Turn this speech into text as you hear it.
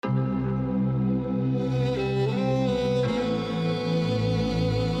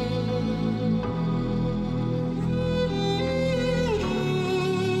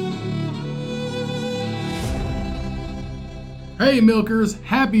Hey milkers,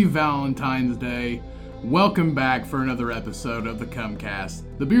 happy Valentine's Day. Welcome back for another episode of the Cumcast.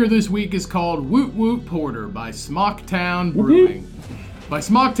 The beer this week is called Woot Woot Porter by Smocktown Brewing. By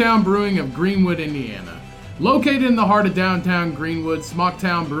Smocktown Brewing of Greenwood, Indiana. Located in the heart of downtown Greenwood,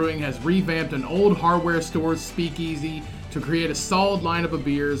 Smocktown Brewing has revamped an old hardware store's speakeasy to create a solid lineup of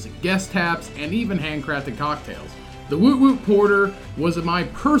beers, guest taps, and even handcrafted cocktails. The Woot Woot Porter was my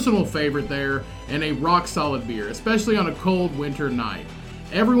personal favorite there and a rock solid beer, especially on a cold winter night.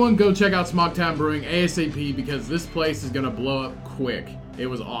 Everyone go check out Smocktown Brewing ASAP because this place is going to blow up quick. It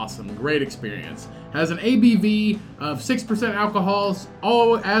was awesome. Great experience. Has an ABV of 6% alcohols.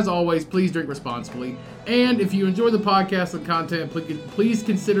 As always, please drink responsibly. And if you enjoy the podcast and content, please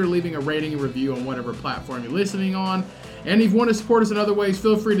consider leaving a rating and review on whatever platform you're listening on. And if you want to support us in other ways,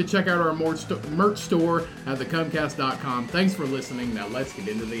 feel free to check out our merch store at thecumcast.com. Thanks for listening. Now let's get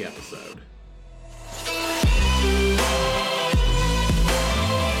into the episode.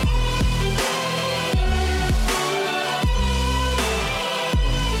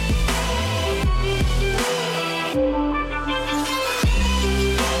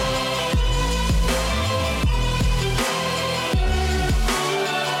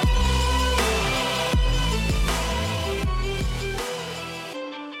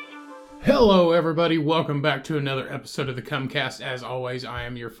 Hello everybody, welcome back to another episode of the Cumcast. As always, I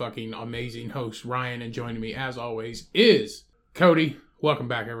am your fucking amazing host, Ryan, and joining me as always is Cody. Welcome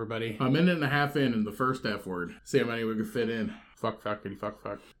back everybody. A minute and a half in the first F word. See how many we can fit in. Fuck.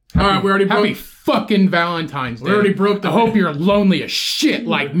 Alright, we already broke... Happy fucking Valentine's Day. We already broke the... I hope you're lonely as shit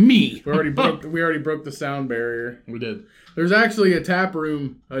like me. We already broke the sound barrier. We did. There's actually a tap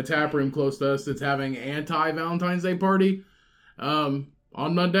room close to us that's having anti-Valentine's Day party.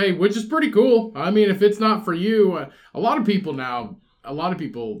 On Monday, which is pretty cool. I mean, if it's not for you, a lot of people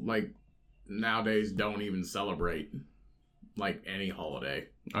like nowadays don't even celebrate like any holiday.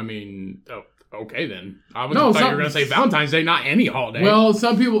 I mean, okay then. I thought you were gonna say Valentine's Day, not any holiday. Well,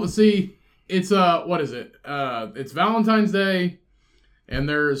 some people see it's what is it? It's Valentine's Day, and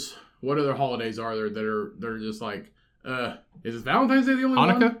there's what other holidays are there that they're just like, is Valentine's Day the only one?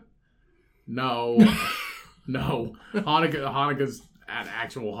 Hanukkah? No. Hanukkah's an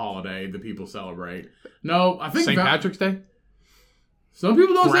actual holiday that people celebrate. No, I think... St. Patrick's Day? Some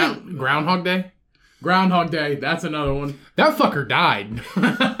people don't say... Groundhog Day? Groundhog Day, that's another one. That fucker died.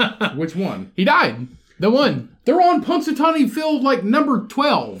 Which one? He died. The one. They're on Punxsutawney Phil, like, number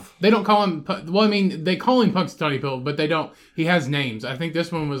 12. They don't call him... Well, I mean, they call him Punxsutawney Phil, but they don't... He has names. I think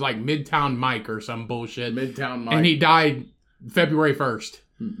this one was, like, Midtown Mike or some bullshit. Midtown Mike. And he died February 1st.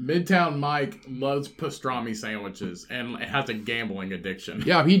 Midtown Mike loves pastrami sandwiches and has a gambling addiction.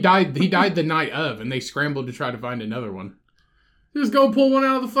 Yeah, he died the night of, and they scrambled to try to find another one. Just go pull one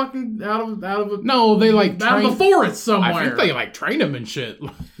out of the fucking out of no, they like out of the forest somewhere. I think they like train him and shit.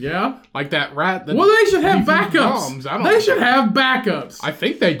 Yeah, like that rat. Well, they should have backups. They should have backups. I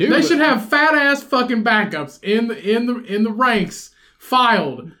think they do. They should have fat ass fucking backups in the ranks,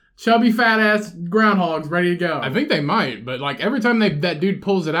 filed. Chubby, fat-ass groundhogs ready to go. I think they might, but like every time that dude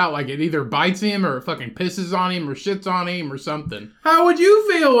pulls it out, like it either bites him or fucking pisses on him or shits on him or something. How would you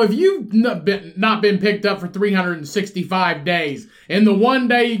feel if you've not been picked up for 365 days and the one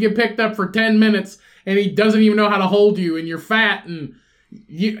day you get picked up for 10 minutes and he doesn't even know how to hold you and you're fat and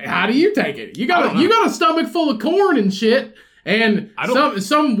how do you take it? You got a stomach full of corn and shit. And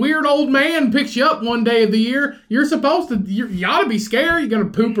some weird old man picks you up one day of the year. You're supposed to, you ought to be scared. You're going to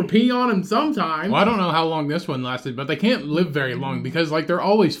poop or pee on him sometime. Well, I don't know how long this one lasted, but they can't live very long because, like, they're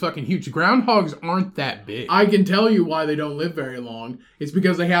always fucking huge. Groundhogs aren't that big. I can tell you why they don't live very long. It's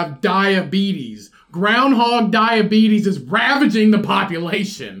because they have diabetes. Groundhog diabetes is ravaging the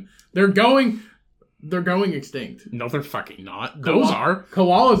population. They're going extinct. No, they're fucking not.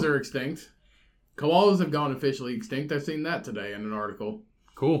 Koalas are extinct. Koalas have gone officially extinct. I've seen that today in an article.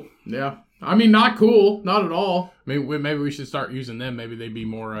 Cool. Yeah. I mean, not cool. Not at all. Maybe we should start using them. Maybe they'd be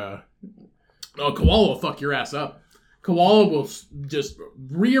more... Oh, koala will fuck your ass up. Koala will just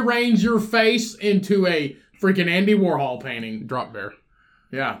rearrange your face into a freaking Andy Warhol painting. Drop bear.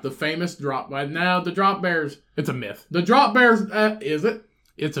 Yeah, the famous drop... Now, the drop bears... It's a myth. The drop bears... is it?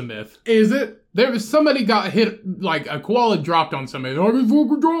 It's a myth. Is it? There was somebody got hit, like a koala dropped on somebody. Like, it's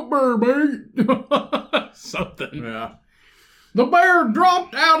fucking drop bear, mate. Something. Yeah. The bear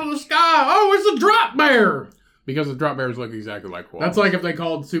dropped out of the sky. Oh, it's a drop bear. Because the drop bears look exactly like koalas. That's like if they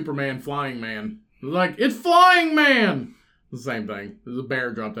called Superman Flying Man. Like, it's Flying Man. The same thing. The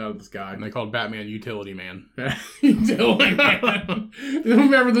bear dropped out of the sky. And they called Batman Utility Man. Utility Man. You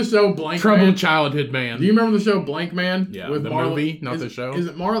remember the show Blank Man? Troubled Childhood Man. Do you remember the show Blank Man? Yeah, with the movie, not the show. It's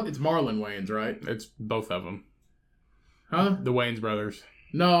Marlon Wayans, right? It's both of them. Huh? The Wayans brothers.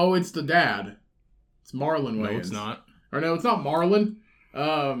 No, it's the dad. It's Marlon Wayans. No, it's not. Or no, it's not Marlon.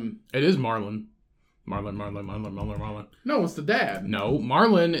 It is Marlon. Marlon. No, it's the dad. No,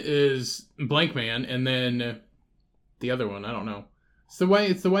 Marlon is Blank Man, and then the other one, I don't know. It's the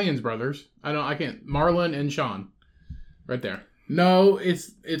Wayans brothers. I can't. Marlon and Sean. Right there. No,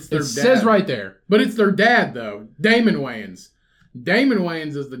 it's their dad. It says right there. But it's their dad, though. Damon Wayans. Damon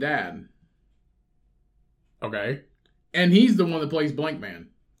Wayans is the dad. Okay. And he's the one that plays Blank Man.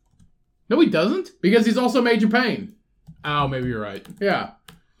 No, he doesn't. Because he's also Major Payne. Oh, maybe you're right. Yeah.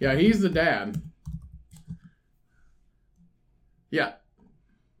 Yeah, he's the dad. Yeah.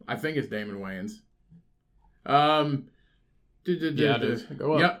 I think it's Damon Wayans. Yeah, it is.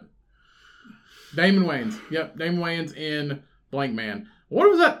 Go up. Yep. Damon Wayans. Yep, Damon Wayans in Blank Man. What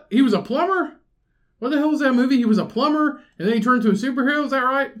was that? He was a plumber? What the hell was that movie? He was a plumber, and then he turned into a superhero? Is that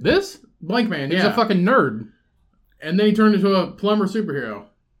right? This? Blank Man, He's a fucking nerd. And then he turned into a plumber superhero.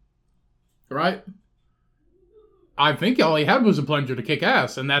 Right? I think all he had was a plunger to kick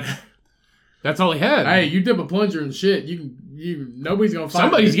ass, and that's all he had. Hey, you dip a plunger in shit, nobody's gonna fight.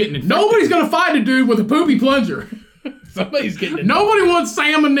 Somebody's getting infected. Nobody's gonna fight a dude with a poopy plunger. Somebody's getting infected. Nobody wants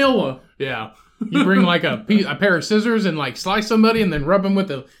salmonella. Yeah. You bring like a pair of scissors and like slice somebody and then rub them with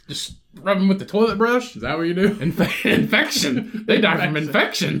the toilet brush. Is that what you do? Infection. They die from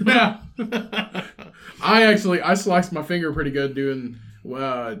infection. Yeah. I sliced my finger pretty good doing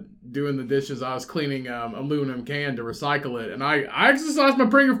the dishes. I was cleaning aluminum can to recycle it, and I actually sliced my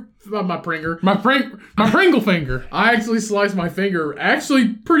Pringle finger. I actually sliced my finger actually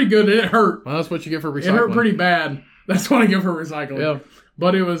pretty good, and it hurt. Well, that's what you get for recycling. It hurt pretty bad. That's what I get for recycling. Yeah.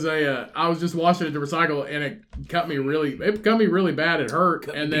 But it was I was just washing it to recycle, and it cut me really bad. It hurt,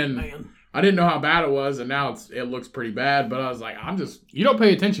 and then I didn't know how bad it was, and now it looks pretty bad. But I was like, you don't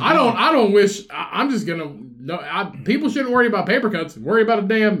pay attention. People shouldn't worry about paper cuts. Worry about a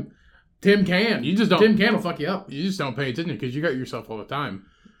damn tin can. Tin can will fuck you up. You just don't pay attention because you cut yourself all the time.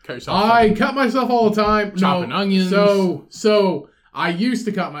 I cut myself all the time. Chopping onions. So I used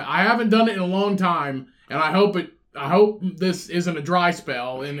to cut I haven't done it in a long time, and I hope this isn't a dry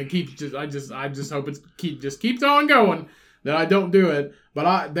spell, and it keeps I just hope it keeps on going, that I don't do it.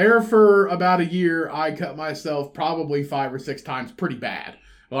 But there for about a year, I cut myself probably 5 or 6 times pretty bad.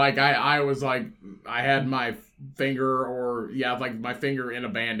 Like I was like, I had my finger my finger in a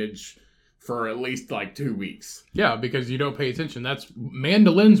bandage for at least like 2 weeks. Yeah, because you don't pay attention.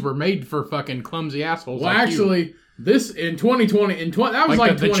 Mandolins were made for fucking clumsy assholes. Well, actually, this in 2020, that was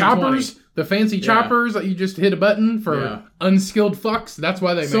like the choppers, the fancy choppers that you just hit a button for unskilled fucks. That's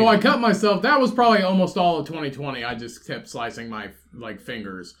why they made So I cut myself. That was probably almost all of 2020. I just kept slicing my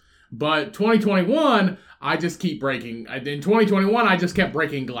fingers. But 2021, I just keep breaking. In 2021, I just kept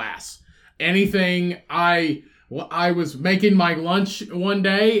breaking glass. Anything I was making my lunch one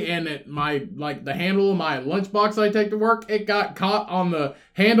day, and the handle of my lunchbox I take to work, it got caught on the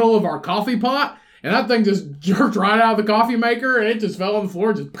handle of our coffee pot, and that thing just jerked right out of the coffee maker, and it just fell on the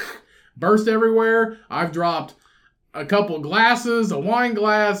floor, just burst everywhere. I've dropped a couple glasses, a wine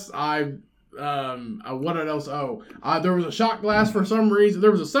glass. What else? There was a shot glass for some reason.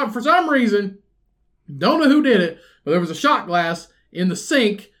 For some reason, don't know who did it, but there was a shot glass in the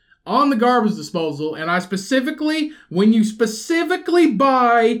sink on the garbage disposal, and when you specifically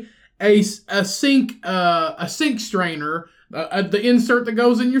buy a sink strainer, the insert that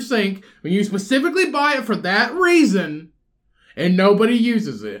goes in your sink, when you specifically buy it for that reason, and nobody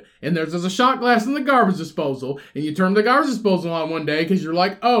uses it, and there's a shot glass in the garbage disposal, and you turn the garbage disposal on one day because you're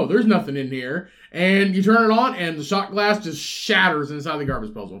like, oh, there's nothing in here, and you turn it on, and the shot glass just shatters inside the garbage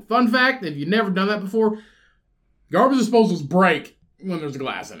disposal. Fun fact, if you've never done that before, garbage disposals break when there's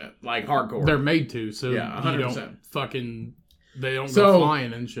glass in it, like hardcore. They're made to, so yeah, 100%. They don't go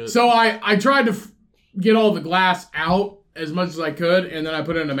flying and shit. So I tried to get all the glass out as much as I could, and then I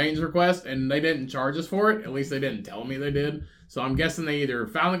put in a maintenance request, and they didn't charge us for it. At least they didn't tell me they did. So I'm guessing they either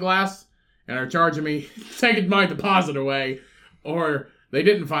found the glass and are charging me, taking my deposit away, or they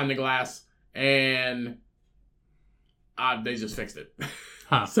didn't find the glass and they just fixed it.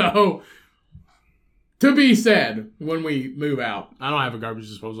 Huh. So, to be said, when we move out. I don't have a garbage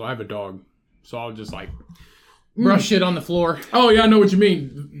disposal. I have a dog. So I'll just brush shit on the floor. Oh, yeah, I know what you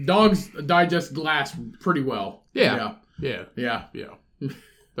mean. Dogs digest glass pretty well. Yeah. They're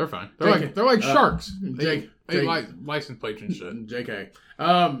fine. They're like sharks. They like license plates and shit. JK.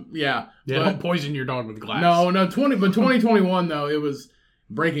 Yeah, don't poison your dog with glass. No, 2021 though, it was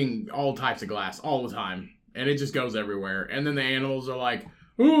breaking all types of glass all the time, and it just goes everywhere. And then the animals are like,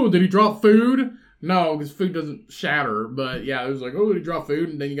 "Ooh, did he drop food?" No, because food doesn't shatter. But yeah, it was like, "Oh, did he drop food?"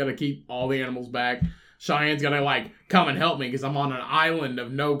 And then you got to keep all the animals back. Cheyenne's gonna like come and help me because I'm on an island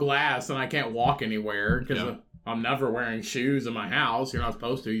of no glass and I can't walk anywhere because I'm never wearing shoes in my house. You're not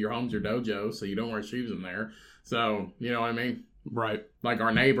supposed to. Your home's your dojo, so you don't wear shoes in there. So, you know what I mean? Right. Like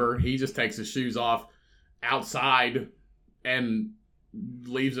our neighbor, he just takes his shoes off outside and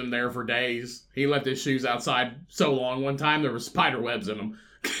leaves them there for days. He left his shoes outside so long one time there were spider webs in them.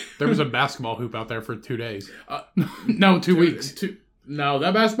 There was a basketball hoop out there for 2 days. No, 2 weeks. No,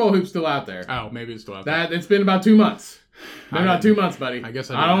 that basketball hoop's still out there. Oh, maybe it's still out there. It's been about 2 months. Been about 2 months, buddy. I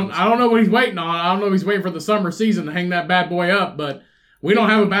guess I don't know what he's waiting on. I don't know if he's waiting for the summer season to hang that bad boy up, but we don't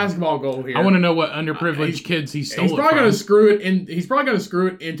have a basketball goal here. I want to know what underprivileged kids he stole. He's probably going to screw it in. He's probably going to screw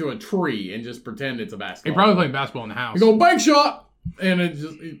it into a tree and just pretend it's a basketball. He probably playing basketball in the house. He go bank shot, and it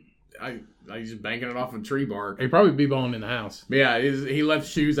just he's just banking it off a tree bark. He probably be balling in the house. Yeah, he left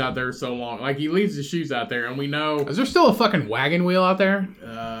shoes out there so long. Like he leaves his shoes out there, and we know. Is there still a fucking wagon wheel out there?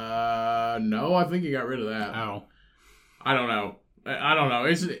 No, I think he got rid of that. Oh, I don't know.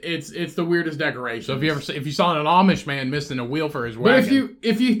 It's the weirdest decoration. So if you saw an Amish man missing a wheel for his wagon, but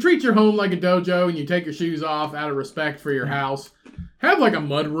if you treat your home like a dojo and you take your shoes off out of respect for your house, have like a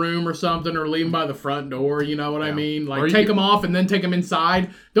mud room or something, or leave them by the front door. You know what I mean? Like take them off and then take them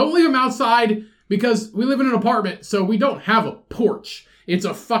inside. Don't leave them outside because we live in an apartment, so we don't have a porch. It's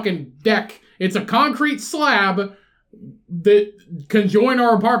a fucking deck. It's a concrete slab that can join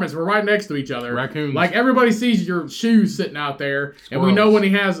our apartments. We're right next to each other. Raccoons. Like everybody sees your shoes sitting out there, Squirrels. And we know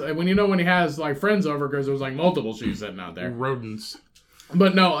when he has like friends over because there's like multiple shoes sitting out there. Rodents.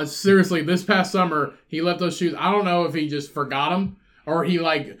 But no, seriously, this past summer he left those shoes. I don't know if he just forgot them or he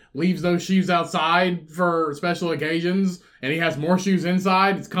like leaves those shoes outside for special occasions and he has more shoes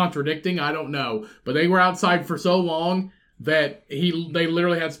inside. It's contradicting. I don't know, but they were outside for so long that they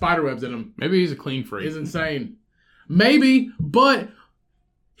literally had spider webs in them. Maybe he's a clean freak. It's insane. Maybe, but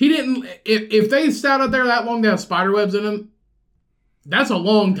he didn't. If they sat out there that long to have spider webs in them, that's a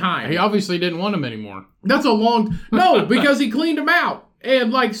long time. He obviously didn't want them anymore. That's a long. No, because he cleaned them out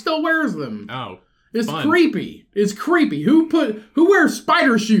and like still wears them. Oh, it's fun. Creepy. It's creepy. Who wears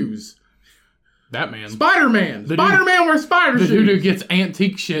spider shoes? That man. Spider-Man. Spider-Man wears spider shoes. The dude who gets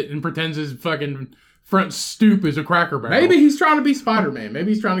antique shit and pretends his fucking front stoop is a Cracker Barrel. Maybe he's trying to be Spider-Man.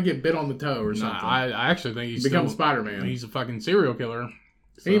 Maybe he's trying to get bit on the toe or something. I actually think he's become Spider-Man. He's a fucking serial killer.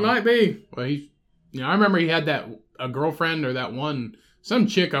 So. He might be. Well, I remember he had a girlfriend or some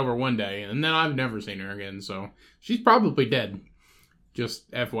chick over one day, and then I've never seen her again. So she's probably dead.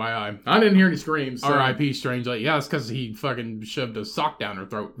 Just FYI. I didn't hear any screams. So. R.I.P. Strange. Like, yeah, it's because he fucking shoved a sock down her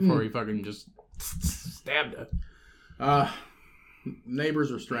throat before he fucking just stabbed her.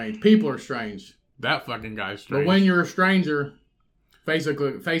 Neighbors are strange. People are strange. That fucking guy's strange. But when you're a stranger,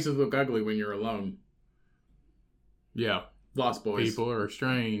 faces look ugly when you're alone. Yeah. Lost Boys. People are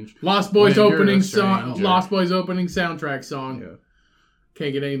strange. Lost Boys opening song. Lost Boys opening soundtrack song. Yeah.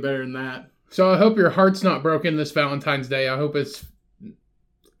 Can't get any better than that. So I hope your heart's not broken this Valentine's Day. I hope it's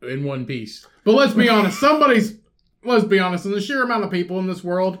in one piece. But let's be honest. Let's be honest. In the sheer amount of people in this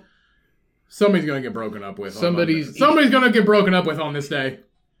world, somebody's going to get broken up with. Somebody's going to get broken up with on this day.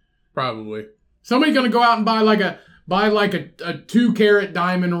 Probably. Somebody's gonna go out and buy like a 2-carat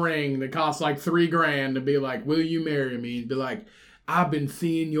diamond ring that costs like $3,000 and be like, "Will you marry me?" And be like, "I've been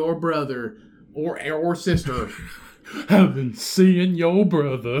seeing your brother or sister." I've been seeing your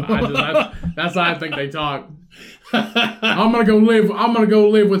brother. That's how I think they talk. I'm gonna go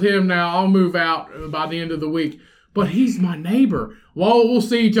live with him now. I'll move out by the end of the week. But he's my neighbor. Well, we'll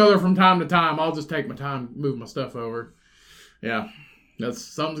see each other from time to time. I'll just take my time, move my stuff over. Yeah.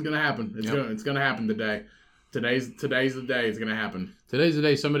 Something's gonna happen. It's gonna happen today. Today's the day it's gonna happen. Today's the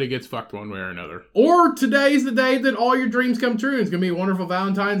day somebody gets fucked one way or another. Or today's the day that all your dreams come true. It's gonna be a wonderful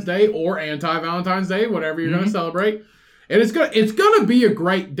Valentine's Day or anti-Valentine's Day, whatever you're gonna celebrate. And it's gonna be a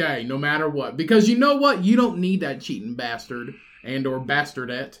great day no matter what. Because you know what? You don't need that cheating bastard and or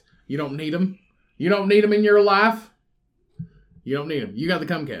bastardette. You don't need them. You don't need them in your life. You don't need them. You got the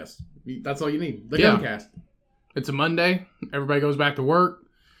Cumcast. That's all you need. The Cumcast. It's a Monday. Everybody goes back to work.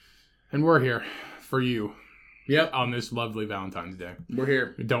 And we're here for you. Yep. On this lovely Valentine's Day. We're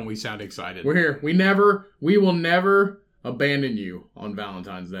here. Don't we sound excited? We're here. We will never abandon you on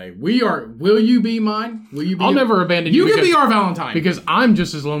Valentine's Day. Will you be mine? I'll never abandon you. You can be our Valentine. Because I'm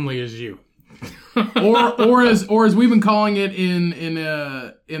just as lonely as you. or as we've been calling it in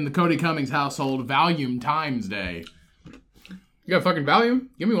the Cody Cummings household, Volume Times Day. You got a fucking Valium?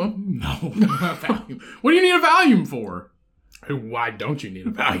 Give me one. No. Valium. What do you need a Valium for? Why don't you need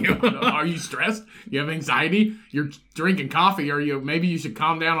a Valium? Are you stressed? You have anxiety? You're drinking coffee. Maybe you should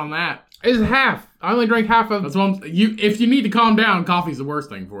calm down on that. It's half. I only drank half of. That's what if you need to calm down, coffee's the worst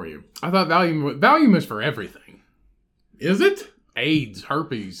thing for you. I thought Valium is for everything. Is it? AIDS,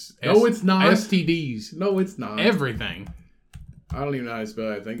 herpes. No, it's not. STDs. No, it's not. Everything. I don't even know how to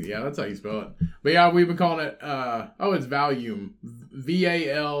spell it. I think, that's how you spell it. But yeah, we've been calling it, it's Valium.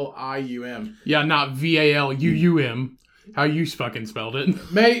 Valium. Yeah, not VALUUM. How you fucking spelled it.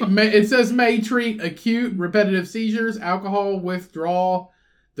 It says may treat acute repetitive seizures, alcohol withdrawal,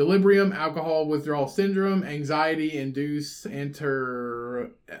 delirium, alcohol withdrawal syndrome, anxiety-induced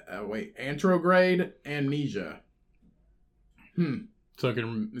anterograde amnesia. So it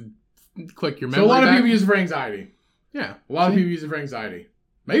can click your So memory a lot back. of people use it for anxiety. Yeah. A lot of people use it for anxiety.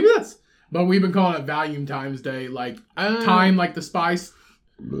 Maybe that's... But we've been calling it Valium Times Day, like time, like the spice.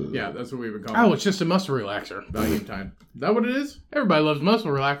 Yeah, that's what we've been calling it. Oh, it's just a muscle relaxer. Valium time. Is that what it is? Everybody loves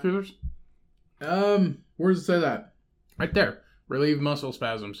muscle relaxers. Where does it say that? Right there. Relieve muscle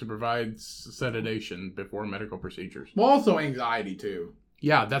spasms to provide sedation before medical procedures. Well, also anxiety, too.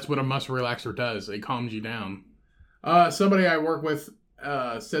 Yeah, that's what a muscle relaxer does. It calms you down. Somebody I work with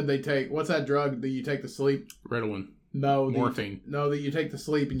said they take... What's that drug that you take to sleep? Ritalin. No. Morphine. That you take to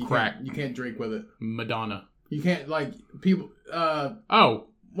sleep and you can't drink with it. Madonna. You can't, like, people...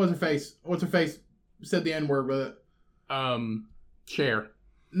 What's her face? Said the N-word with it. Cher.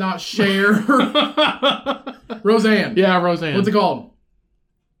 Not Cher. Roseanne. Yeah, Roseanne. What's it called?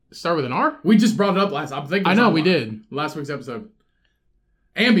 Start with an R? We just brought it up last... I know, we did. Last week's episode.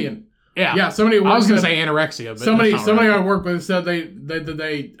 Ambien. Yeah. Yeah, somebody... I was going to say anorexia, but somebody right. I work with said they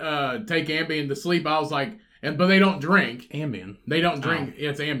take Ambien to sleep. I was like... But they don't drink. Ambien. They don't drink.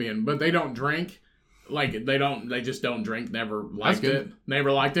 It's Ambien. But they don't drink. Like, they just don't drink. Never liked it.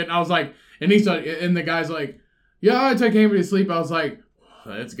 Never liked it. And I was like... And the guy's like, yeah, I take Ambien to sleep. I was like,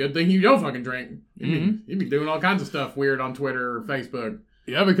 it's a good thing you don't fucking drink. You'd be doing all kinds of stuff weird on Twitter or Facebook.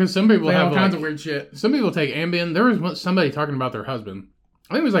 Yeah, because some people have all kinds of weird shit. Some people take Ambien. There was somebody talking about their husband.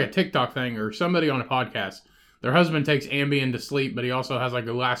 I think it was like a TikTok thing or somebody on a podcast. Their husband takes Ambien to sleep, but he also has like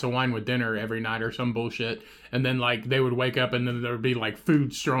a glass of wine with dinner every night or some bullshit. And then like they would wake up and then there would be like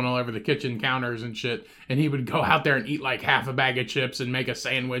food strewn all over the kitchen counters and shit. And he would go out there and eat like half a bag of chips and make a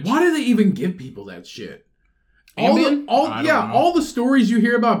sandwich. Why do they even give people that shit? Ambien? All the stories you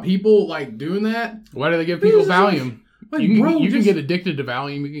hear about people like doing that. Why do they give people Valium? Like, you can get addicted to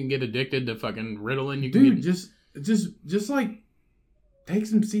Valium. You can get addicted to fucking Ritalin. You can just like take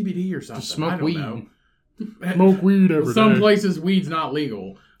some CBD or something. Just smoke weed. Know. Smoke weed every day. Some places weed's not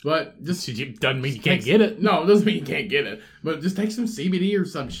legal, but just doesn't mean you can't get it. No, it doesn't mean you can't get it. But just take some CBD or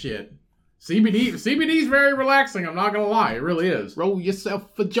some shit. CBD is very relaxing. I'm not gonna lie, it really is. Roll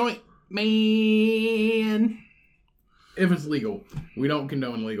yourself a joint, man. If it's legal, we don't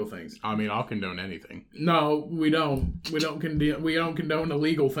condone illegal things. I mean, I'll condone anything. No, we don't. We don't condone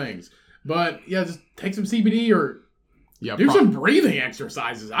illegal things. But yeah, just take some CBD or do some breathing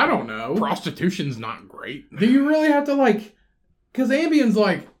exercises. I don't know. Prostitution's not great. Do you really have to because Ambien's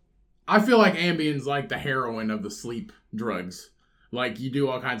like, I feel like Ambien's like the heroin of the sleep drugs. Like you do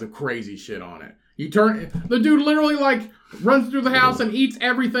all kinds of crazy shit on it. The dude literally like runs through the house and eats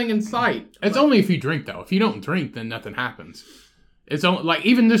everything in sight. It's only if you drink though. If you don't drink, then nothing happens. It's only like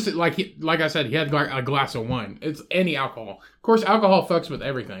even this like I said, he had a glass of wine. It's any alcohol. Of course, alcohol fucks with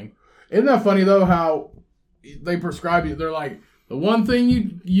everything. Isn't that funny though? How they prescribe you? They're like the one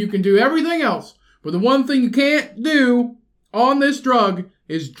thing you can do everything else, but the one thing you can't do on this drug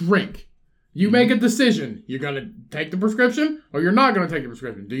is drink. You make a decision. You're going to take the prescription or you're not going to take the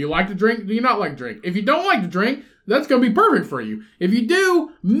prescription. Do you like to drink? Do you not like to drink? If you don't like to drink, that's going to be perfect for you. If you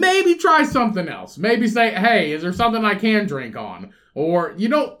do, maybe try something else. Maybe say, hey, is there something I can drink on? Or you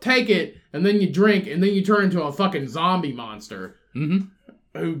don't take it and then you drink and then you turn into a fucking zombie monster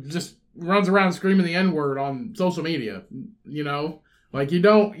who just runs around screaming the N-word on social media. You know? Like, you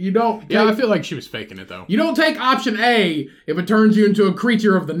don't... Yeah, I feel like she was faking it, though. You don't take option A if it turns you into a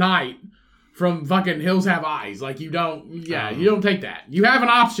creature of the night from fucking Hills Have Eyes. Like, you don't... Yeah, you don't take that. You have an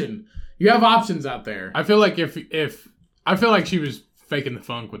option. You have options out there. I feel like I feel like she was faking the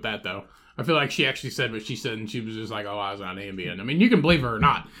funk with that, though. I feel like she actually said what she said, and she was just like, oh, I was on Ambien. I mean, you can believe her or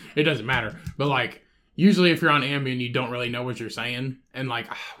not. It doesn't matter. But, like, usually if you're on Ambien, you don't really know what you're saying. And, like,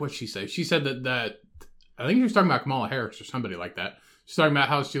 what'd she say? She said that I think she was talking about Kamala Harris or somebody like that. She's talking about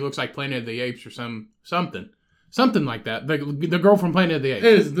how she looks like Planet of the Apes or something like that. The girl from Planet of the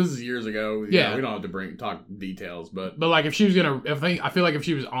Apes. This is years ago. Yeah, we don't have to talk details, but like if she was I feel like if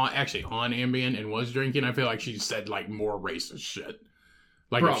she was on Ambien and was drinking, I feel like she said like more racist shit.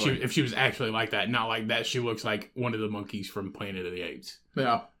 Like if she was actually like that, not like that. She looks like one of the monkeys from Planet of the Apes.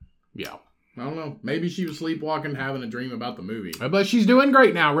 Yeah. I don't know. Maybe she was sleepwalking, having a dream about the movie. But she's doing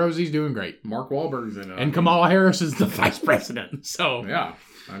great now. Rosie's doing great. Mark Wahlberg's in it. And Kamala Harris is the vice president. So yeah,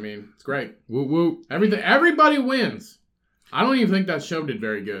 I mean, it's great. Woo woo. Everybody wins. I don't even think that show did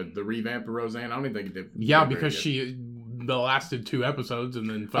very good. The revamp of Roseanne. I don't even think it did. Yeah, because the lasted 2 episodes and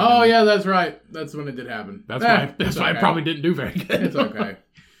then. Oh yeah, that's right. That's when it did happen. That's why it probably didn't do very good. It's okay.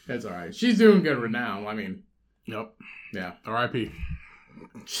 It's all right. She's doing good now. I mean. Yep. Yeah. R.I.P.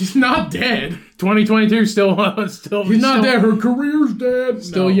 She's not dead. 2022 still. She's not dead. Her career's dead.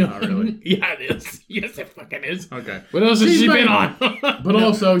 Still young. Not really. Yeah, it is. Yes, it fucking is. Okay. What else has she been on? But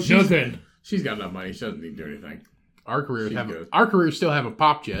also, she's got enough money. She doesn't need to do anything. Our careers still haven't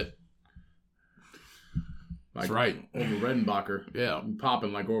popped yet. That's right. Over Redenbacher. Yeah.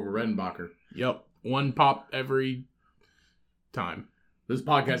 Popping like over Redenbacher. Yep. 1 pop every time. This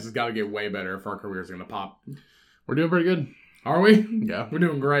podcast has got to get way better if our careers are going to pop. We're doing pretty good. Are we? Yeah. We're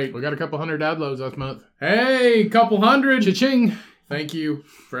doing great. We got a couple hundred downloads last month. Hey, couple hundred. Cha-ching. Thank you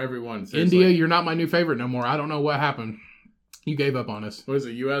for everyone. Seriously. India, you're not my new favorite no more. I don't know what happened. You gave up on us. What is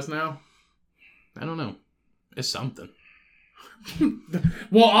it, U.S. now? I don't know. It's something.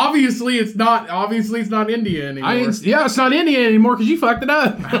 Well, obviously it's not India anymore. It's not India anymore because you fucked it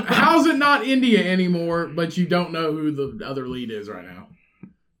up. How's it not India anymore, but you don't know who the other lead is right now?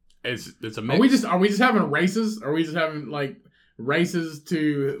 It's a mix. Are we just having races? Are we just having like races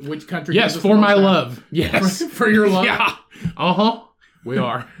to which country? Yes, for my love. Yes. For your love. Yeah. Uh-huh. We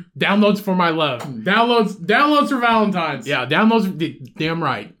are. Downloads for my love. Downloads for Valentine's. Yeah, downloads. Damn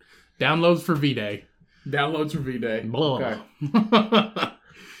right. Downloads for V-Day. Downloads for V-Day. Okay.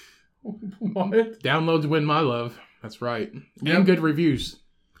 What? Downloads win my love. That's right. Yep. And good reviews.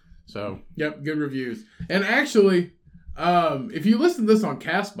 So. Yep, good reviews. And actually, if you listen to this on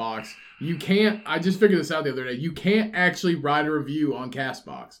CastBox, you can't. I just figured this out the other day. You can't actually write a review on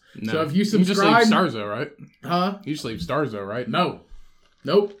CastBox. No. So if you subscribe, you just leave stars though, right? Huh? You just leave stars though, right? No.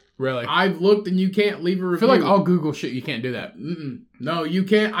 Nope. Really? I've looked and you can't leave a review. I feel like all Google shit, you can't do that. No, you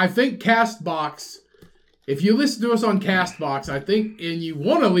can't. I think CastBox. If you listen to us on CastBox, I think, and you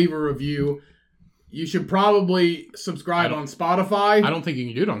want to leave a review, you should probably subscribe on Spotify. I don't think you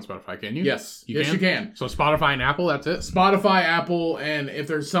can do it on Spotify, can you? Yes. You can. So Spotify and Apple, that's it? Spotify, Apple, and if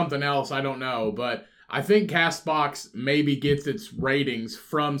there's something else, I don't know. But I think CastBox maybe gets its ratings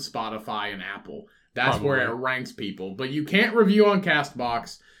from Spotify and Apple. That's where it ranks people. But you can't review on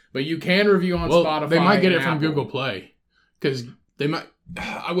CastBox, but you can review on Spotify. They might get it from Apple. Google Play. Because they might...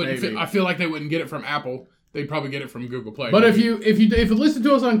 I feel like they wouldn't get it from Apple. They'd probably get it from Google Play. But if you listen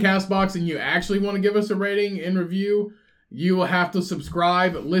to us on CastBox and you actually want to give us a rating and review, you will have to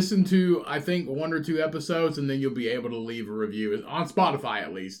subscribe, listen to, I think, 1 or 2 episodes, and then you'll be able to leave a review. On Spotify,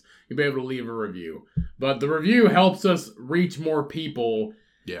 at least. You'll be able to leave a review. But the review helps us reach more people.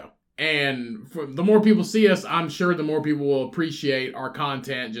 Yeah. And the more people see us, I'm sure the more people will appreciate our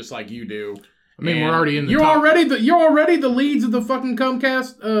content just like you do. I mean, we're already in the you're already the leads of the fucking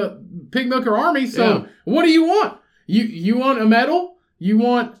Comcast Pig Milker Army, so what do you want? You want a medal? You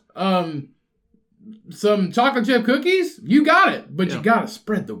want some chocolate chip cookies? You got it, but you gotta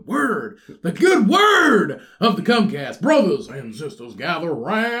spread the word. The good word of the Comcast. Brothers and sisters, gather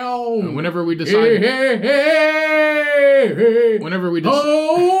round. And whenever we decide... Hey. Whenever we decide...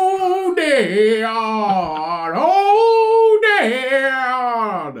 Oh, Dad. Oh,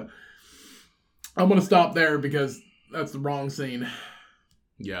 Dad. I'm going to stop there because that's the wrong scene.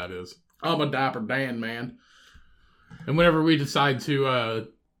 Yeah, it is. I'm a Dapper Dan, man. And whenever we decide to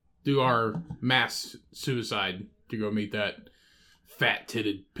do our mass suicide to go meet that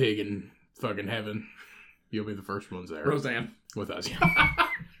fat-titted pig in fucking heaven, you'll be the first ones there. Roseanne. With us.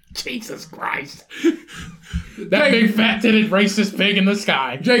 Jesus Christ. That big fat-titted racist pig in the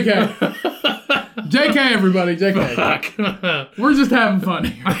sky. JK. JK, everybody. JK. Fuck. We're just having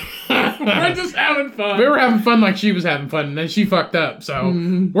fun. We're just having fun. We were having fun like she was having fun, and then she fucked up. So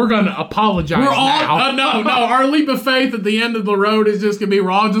we're going to apologize now. No. Our leap of faith at the end of the road is just going to be,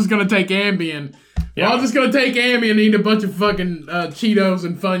 we're all just going to take Ambien. We're all just going to take Ambien and eat a bunch of fucking Cheetos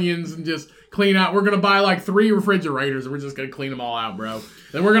and Funyuns and just clean out. We're going to buy like 3 refrigerators and we're just going to clean them all out, bro.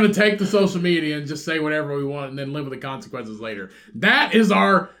 Then we're going to take the social media and just say whatever we want and then live with the consequences later. That is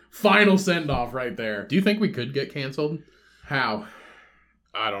our final send-off right there. Do you think we could get canceled? How?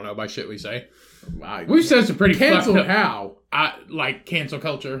 I don't know, by shit we say. We've said some pretty canceled fucked up... How? Like cancel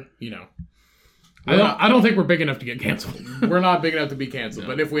culture, you know. I don't think we're big enough to get canceled. We're not big enough to be canceled,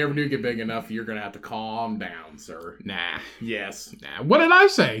 but if we ever do get big enough, you're going to have to calm down, sir. Nah. Yes. Nah. What did I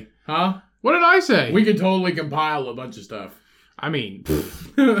say? Huh? What did I say? We could totally compile a bunch of stuff. I mean,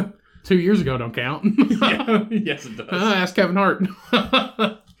 2 years ago don't count. Yeah. Yes, it does. Ask Kevin Hart.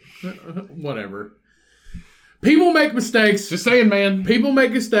 Whatever. People make mistakes. Just saying, man. People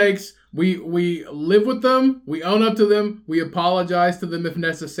make mistakes. We live with them. We own up to them. We apologize to them if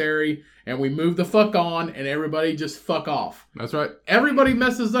necessary. And we move the fuck on. And everybody just fuck off. That's right. Everybody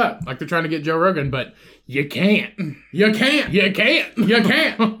messes up. Like they're trying to get Joe Rogan, but you can't. You can't. You can't. You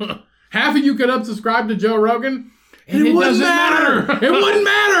can't. Half of you could unsubscribe to Joe Rogan. And it wouldn't matter. It wouldn't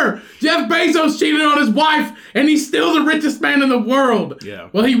matter. Jeff Bezos cheated on his wife, and he's still the richest man in the world. Yeah.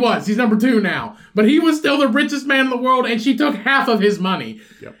 Well, he was. He's number 2 now. But he was still the richest man in the world, and she took half of his money.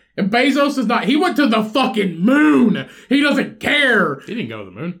 Yep. And Bezos is not. He went to the fucking moon. He doesn't care. He didn't go to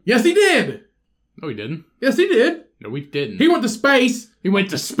the moon. Yes, he did. No, he didn't. Yes, he did. No, we didn't. He went to space. He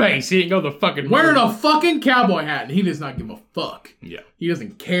went to space. He didn't go to the fucking moon. Wearing a fucking cowboy hat, and he does not give a fuck. Yeah. He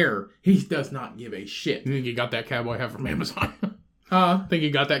doesn't care. He does not give a shit. You think he got that cowboy hat from Amazon? Huh? Think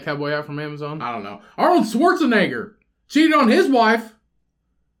he got that cowboy hat from Amazon? I don't know. Arnold Schwarzenegger cheated on his wife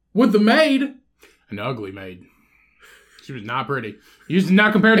with the maid. An ugly maid. She was not pretty. He was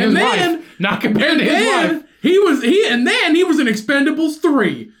not compared to his wife. Not compared to his wife. He was in Expendables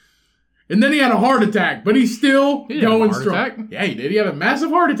 3. And then he had a heart attack, but he's still going strong. Attack? Yeah, he did. He had a massive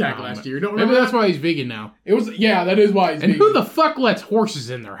heart attack last year. Don't remember maybe that's why he's vegan now. That is why he's vegan. And who the fuck lets horses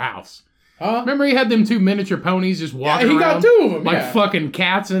in their house? Huh? Remember he had them 2 miniature ponies just walking around? He got 2 of them, like fucking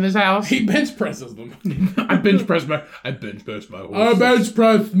cats in his house? He bench presses them. I bench press my horses. I bench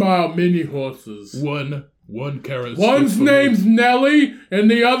press my mini horses. One carrot. One's name's Nelly,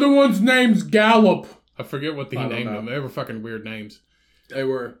 and the other one's name's Gallop. I forget what he named them. They were fucking weird names. They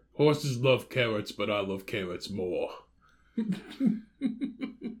were. Horses love carrots, but I love carrots more. But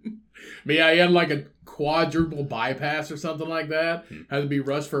yeah, he had like a quadruple bypass or something like that. Had to be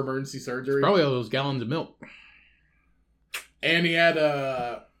rushed for emergency surgery. Probably all those gallons of milk. And he had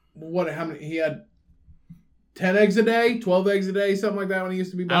how many? He had 10 eggs a day, 12 eggs a day, something like that when he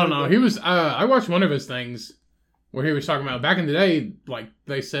used to be I don't know. He was I watched one of his things where he was talking about back in the day, like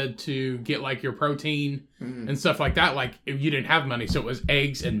they said to get like your protein and stuff like that, like if you didn't have money, so it was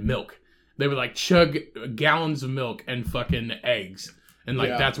eggs and milk. They would like chug gallons of milk and fucking eggs. And like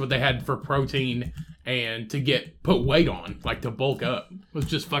that's what they had for protein and to put weight on, like to bulk up. It was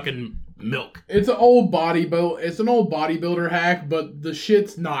just fucking milk. It's an old bodybuilder hack, but the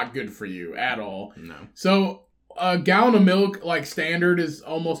shit's not good for you at all. No. So a gallon of milk, like standard, is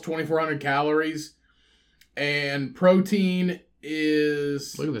almost 2,400 calories. And protein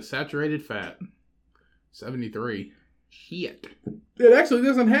is... Look at the saturated fat. 73. Shit. It actually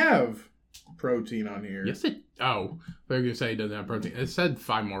doesn't have protein on here. Yes, it... Oh, they're going to say it doesn't have protein. It said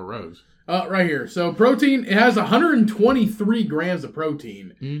 5 more rows. Right here. So protein, it has 123 grams of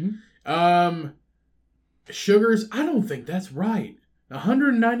protein. Mm-hmm. Sugars, I don't think that's right.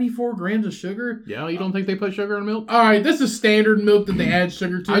 194 grams of sugar? Yeah, you don't think they put sugar in milk? All right, this is standard milk that they add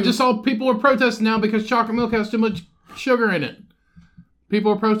sugar to. I just saw people are protesting now because chocolate milk has too much sugar in it.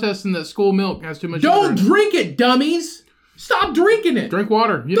 People are protesting that school milk has too much sugar in it. Don't drink it, dummies! Stop drinking it! Drink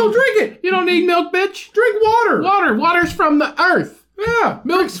water. Don't drink it! You don't need milk, bitch! Drink water! Water's from the earth! Yeah!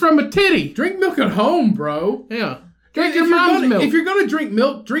 Milk's from a titty! Drink milk at home, bro! Yeah. Drink your mom's milk. If you're gonna drink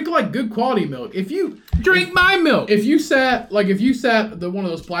milk, drink like good quality milk. Drink my milk. If you sat one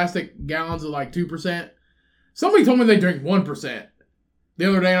of those plastic gallons of like 2%, somebody told me they drink 1% the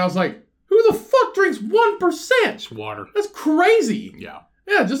other day, and I was like, who the fuck drinks 1%? It's water. That's crazy. Yeah.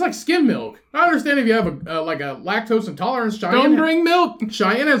 Yeah, just like skim milk. I understand if you have a lactose intolerance. Don't drink milk.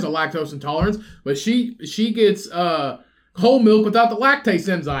 Cheyenne has a lactose intolerance, but she gets whole milk without the lactase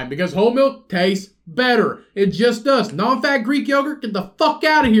enzyme because whole milk tastes better. It just does. Non-fat Greek yogurt, get the fuck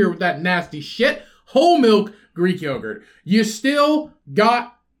out of here with that nasty shit. Whole milk Greek yogurt. You still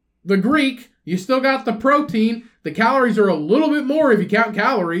got the Greek. You still got the protein. The calories are a little bit more if you count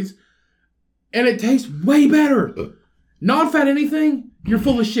calories. And it tastes way better. Non-fat anything, you're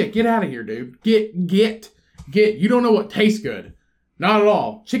full of shit. Get out of here, dude. Get. You don't know what tastes good. Not at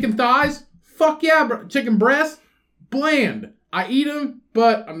all. Chicken thighs? Fuck yeah, bro. Chicken breasts? Bland. I eat them,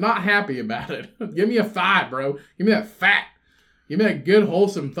 but I'm not happy about it. Give me a thigh, bro. Give me that fat. Give me that good,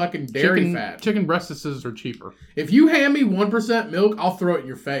 wholesome fucking dairy fat. Chicken breasts are cheaper. If you hand me 1% milk, I'll throw it in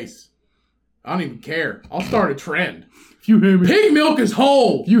your face. I don't even care. I'll start a trend. Pig milk is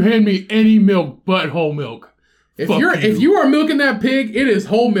whole. If you hand me any milk but whole milk. If you are milking that pig, it is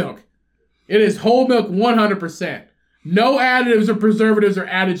whole milk. It is whole milk 100%. No additives or preservatives or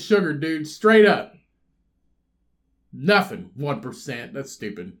added sugar, dude. Straight up. Nothing. 1%. That's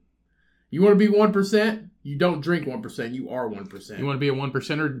stupid. You want to be 1%? You don't drink 1%. You are 1%. You want to be a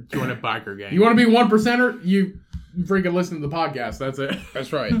 1%er? Join a biker gang. You want to be 1%er? You freaking listen to the podcast. That's it.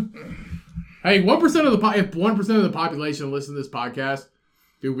 That's right. Hey, 1% of the if 1% of the population listen to this podcast,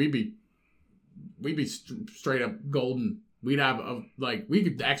 dude, we'd be we'd be straight up golden. We'd have we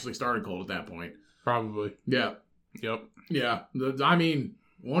could actually start a cult at that point. Probably. Yeah. Yep. Yeah. I mean,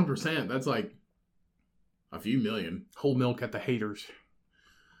 1%. That's like a few million. Whole milk at the haters.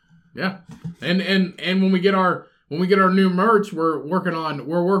 Yeah. And when we get our new merch,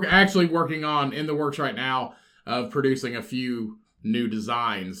 we're actually working on in the works right now of producing a few new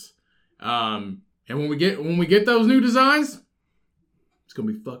designs. And when we get those new designs, it's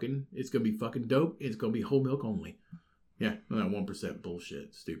gonna be fucking dope. It's gonna be whole milk only. Yeah, that 1%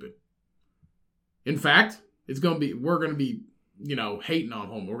 bullshit, stupid. In fact, we're gonna be, hating on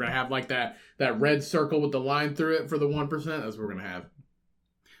whole milk. We're gonna have like that red circle with the line through it for the 1%. That's what we're gonna have.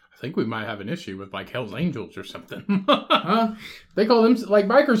 I think we might have an issue with like Hell's Angels or something. Huh? They call them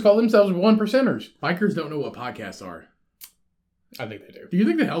bikers call themselves 1%ers. Bikers don't know what podcasts are. I think they do. Do you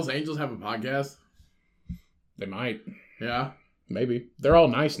think the Hell's Angels have a podcast? They might. Yeah. Maybe. They're all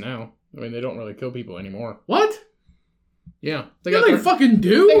nice now. I mean, they don't really kill people anymore. What? Yeah. They fucking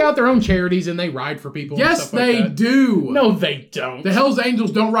do? They got their own charities and they ride for people. Yes, they do. No, they don't. The Hells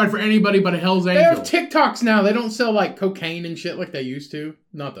Angels don't ride for anybody but a Hells Angel. They have TikToks now. They don't sell like cocaine and shit like they used to.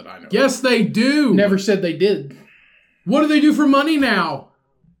 Not that I know. Yes, they do. Never said they did. What do they do for money now?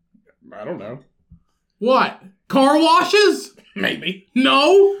 I don't know. What? Car washes? Maybe.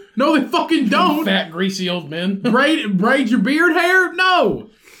 No, they fucking don't. Fat, greasy old men. Braid your beard hair?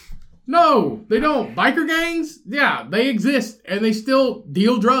 No, they don't. Biker gangs? Yeah, they exist. And they still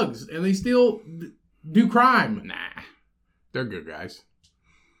deal drugs. And they still do crime. Nah. They're good guys.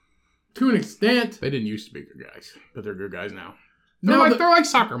 To an extent. They didn't used to be good guys. But they're good guys now. They're like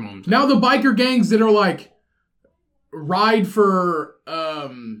soccer moms. Now the biker gangs that are like ride for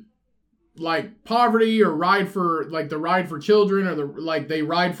like poverty or ride for children or they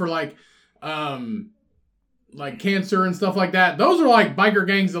ride for like cancer and stuff like that. Those are like biker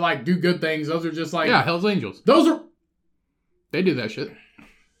gangs that like do good things. Those are just like Hell's Angels. They do that shit.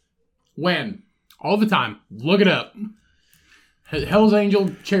 When? All the time. Look it up. Hell's Angel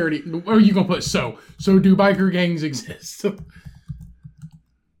charity. Where are you gonna put so do biker gangs exist?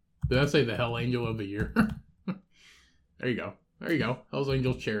 Did I say the Hell Angel of the Year? There you go. Hell's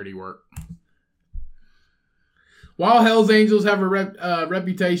Angels charity work. While Hell's Angels have a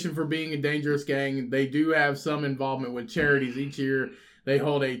reputation for being a dangerous gang, they do have some involvement with charities. Each year, they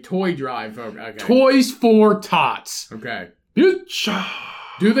hold a toy drive. Okay. Toys for Tots. Okay. Do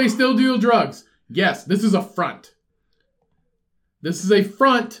they still deal drugs? Yes. This is a front.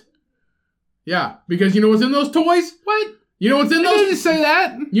 Yeah. Because you know what's in those toys? What? You know what's in those? I didn't say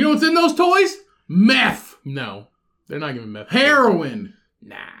that. You know what's in those toys? Meth. No. They're not giving meth. Heroin.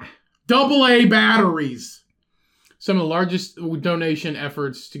 Nah. AA batteries. Some of the largest donation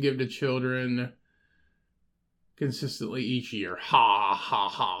efforts to give to children consistently each year. Ha, ha,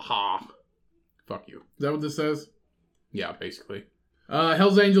 ha, ha. Fuck you. Is that what this says? Yeah, basically.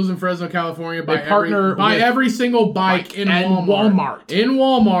 Hell's Angels in Fresno, California. They partner with every single bike in Walmart. In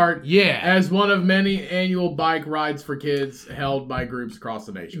Walmart. Yeah. As one of many annual bike rides for kids held by groups across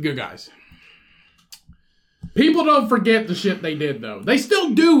the nation. Good guys. People don't forget the shit they did, though. They still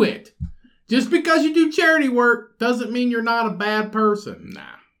do it. Just because you do charity work doesn't mean you're not a bad person. Nah.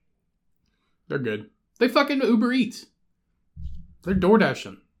 They're good. They fucking Uber Eats. They're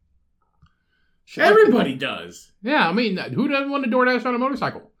DoorDashing. Everybody does. Yeah, I mean, who doesn't want to DoorDash on a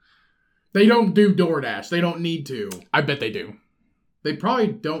motorcycle? They don't do DoorDash. They don't need to. I bet they do. They probably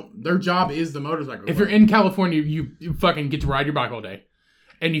don't. Their job is the motorcycle. If you're in California, you fucking get to ride your bike all day.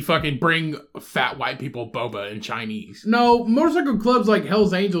 And you fucking bring fat white people boba and Chinese. No, motorcycle clubs like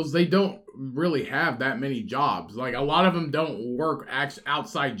Hell's Angels, they don't really have that many jobs. Like, a lot of them don't work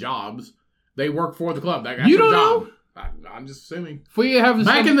outside jobs. They work for the club. That's you their don't job. know? I'm just assuming. If we have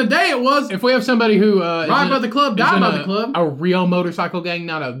in the day, it was. If we have somebody who ride by the club, die by the club. A real motorcycle gang,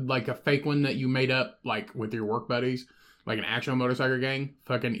 not a fake one that you made up like with your work buddies, like an actual motorcycle gang,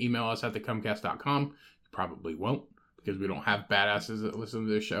 fucking email us at thecumcast.com. You probably won't. Because we don't have badasses that listen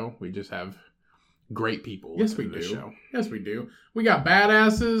to this show. We just have great people listening to this show. Yes, we do. We got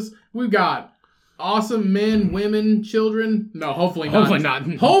badasses. We've got awesome men, women, children. No, hopefully not. Hopefully not.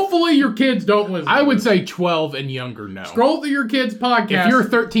 Hopefully your kids don't listen. I would say 12 and younger, no. Scroll through your kids' podcast. If you're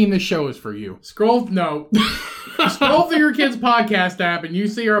 13, this show is for you. Scroll through your kids' podcast app and you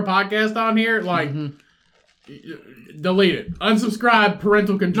see our podcast on here, delete it. Unsubscribe,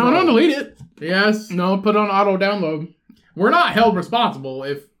 parental control. No, don't delete it. Yes. No, put on auto download. We're not held responsible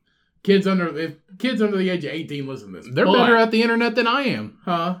if kids under the age of 18 listen to this. They're better at the internet than I am.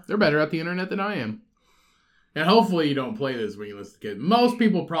 Huh? They're better at the internet than I am. And hopefully you don't play this when you listen to kids. Most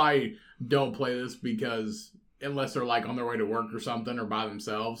people probably don't play this because unless they're like on their way to work or something or by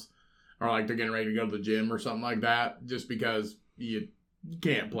themselves or like they're getting ready to go to the gym or something like that, just because you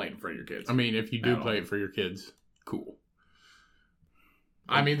can't play it for your kids. I mean, if you do play it for your kids, cool.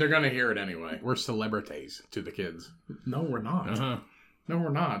 I mean, they're going to hear it anyway. We're celebrities to the kids. No, we're not. Uh-huh. No, we're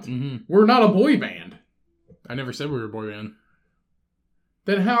not. Mm-hmm. We're not a boy band. I never said we were a boy band.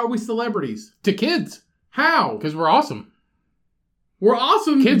 Then how are we celebrities? To kids. How? Because we're awesome. We're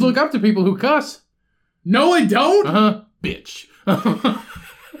awesome. Kids look up to people who cuss. No, they don't. Uh-huh. Bitch.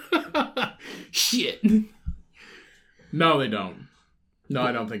 Shit. No, they don't. No,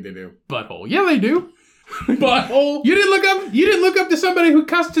 I don't think they do. Butthole. Yeah, they do. Butthole. You didn't look up to somebody who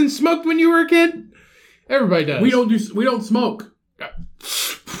cussed and smoked when you were a kid? Everybody does. We don't smoke.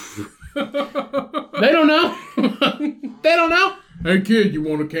 They don't know. They don't know. Hey kid, you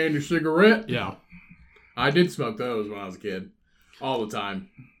want a candy cigarette? Yeah. I did smoke those when I was a kid. All the time.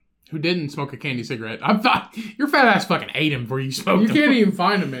 Who didn't smoke a candy cigarette? I thought your fat ass fucking ate them before you smoked them. You can't even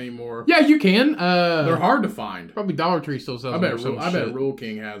find them anymore. Yeah, you can. They're hard to find. Probably Dollar Tree still sells them. I bet Rule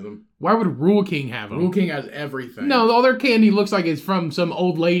King has them. Why would Rule King have them? Rule King has everything. No, all their candy looks like it's from some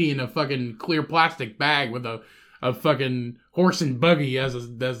old lady in a fucking clear plastic bag with a fucking horse and buggy as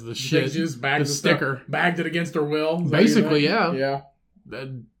the shit. They just bagged the sticker. Bagged it against her will. Basically, yeah. Yeah.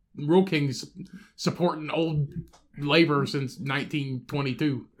 Rule King's supporting old labor since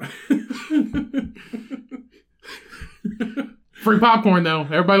 1922. Free popcorn, though.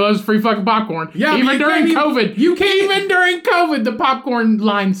 Everybody loves free fucking popcorn. Yeah, even during COVID. Even during COVID, the popcorn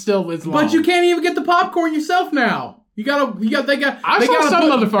line still is long. But you can't even get the popcorn yourself now. I saw some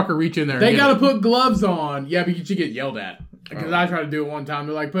motherfucker reach in there. They gotta put gloves on. Yeah, but you get yelled at. Because I tried to do it one time.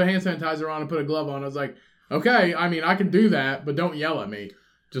 They're like, put hand sanitizer on and put a glove on. I was like, okay, I mean, I can do that, but don't yell at me.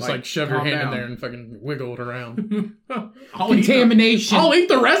 Just like shove your hand in there and fucking wiggle it around. Contamination. I'll eat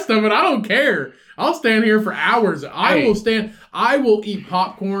the rest of it. I don't care. I'll stand here for hours. I will eat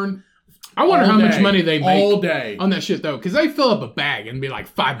popcorn. I wonder how much money they make all day on that shit though, because they fill up a bag and be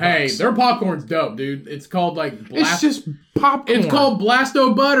like $5. Hey, their popcorn's dope, dude. It's called like it's just popcorn. It's called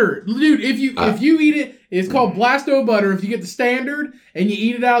Blasto butter, dude. If you eat it, it's called Blasto butter. If you get the standard and you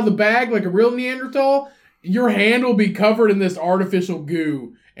eat it out of the bag like a real Neanderthal, your hand will be covered in this artificial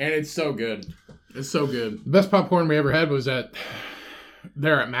goo, and it's so good. It's so good. The best popcorn we ever had was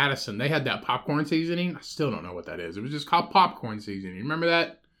there at Madison. They had that popcorn seasoning. I still don't know what that is. It was just called popcorn seasoning. Remember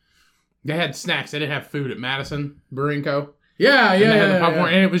that? They had snacks. They didn't have food at Madison Brewing Co. Yeah. They had the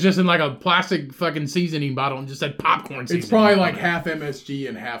popcorn, and it was just in like a plastic fucking seasoning bottle and just said popcorn seasoning. It's probably like half MSG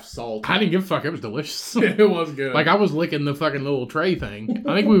and half salt. I didn't give a fuck. It was delicious. It was good. Like I was licking the fucking little tray thing.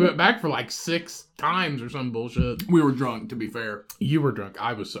 I think we went back for like 6 times or some bullshit. We were drunk, to be fair. You were drunk.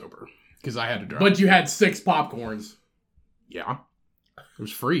 I was sober because I had to drive. But you had 6 popcorns. Yeah. It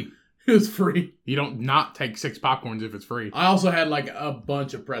was free. It was free. You don't not take 6 popcorns if it's free. I also had like a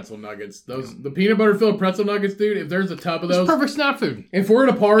bunch of pretzel nuggets. The peanut butter filled pretzel nuggets, dude. If there's a tub of those, it's perfect snack food. If we're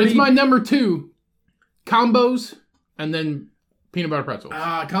at a party, it's my number 2 combos and then peanut butter pretzels.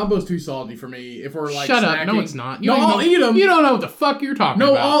 Combo's too salty for me. If we're like shut snacking. up, no, it's not. I'll eat them. You don't know what the fuck you're talking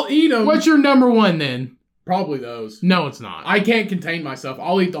about. No, I'll eat them. What's your number 1 then? Probably those. No, it's not. I can't contain myself.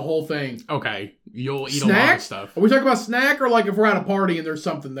 I'll eat the whole thing. Okay, you'll eat a lot of stuff. Are we talking about snack or like if we're at a party and there's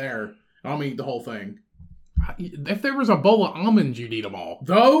something there? I'm gonna eat the whole thing. If there was a bowl of almonds, you'd eat them all.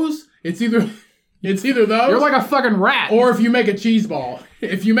 Those? It's either those. You're like a fucking rat. Or if you make a cheese ball.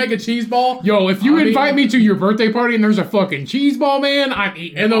 If you make a cheese ball. Yo, if you invite me to your birthday party and there's a fucking cheese ball, man, I'm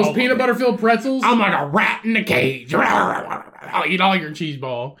eating and those peanut butter filled pretzels. I'm like a rat in a cage. I'll eat all your cheese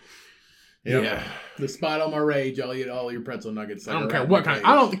ball. Yep. Yeah. Despite all my rage, I'll eat all your pretzel nuggets. I don't care what kind.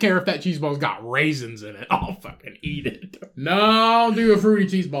 I don't care if that cheese ball's got raisins in it. I'll fucking eat it. No, I'll do a fruity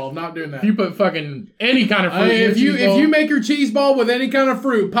cheese ball. I'm not doing that. If you put fucking any kind of fruit if you make your cheese ball with any kind of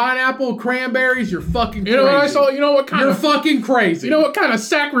fruit, pineapple, cranberries, you're fucking crazy. You know what I saw? You know what kind You're fucking crazy. You know what kind of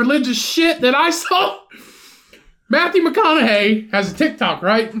sacrilegious shit that I saw? Matthew McConaughey has a TikTok,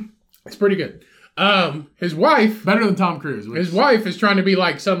 right? It's pretty good. His wife, better than Tom Cruise. His wife is trying to be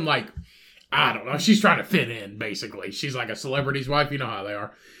like some like. I don't know. She's trying to fit in, basically. She's like a celebrity's wife. You know how they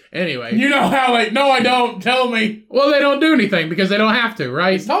are. Anyway. You know how they... No, I don't. Tell me. Well, they don't do anything because they don't have to,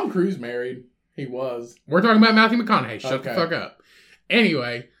 right? Is Tom Cruise married? He was. We're talking about Matthew McConaughey. Shut the fuck up.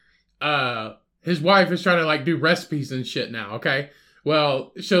 Anyway, his wife is trying to, like, do recipes and shit now, okay?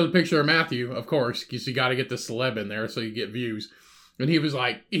 Well, it shows a picture of Matthew, of course, because you got to get the celeb in there so you get views. And he was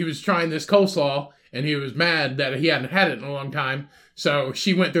trying this coleslaw, and he was mad that he hadn't had it in a long time. So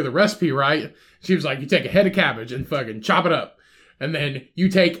she went through the recipe, right? She was like, you take a head of cabbage and fucking chop it up. And then you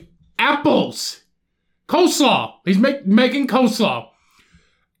take apples. Coleslaw. He's making coleslaw.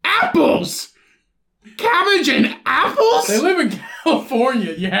 Apples! Cabbage and apples? They live in...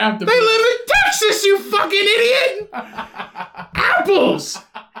 California. You have to. They live in Texas, you fucking idiot! Apples!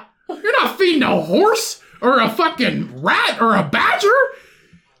 You're not feeding a horse or a fucking rat or a badger.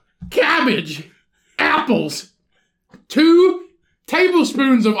 Cabbage, apples, 2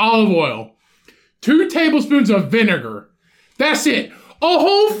 tablespoons of olive oil, 2 tablespoons of vinegar. That's it. A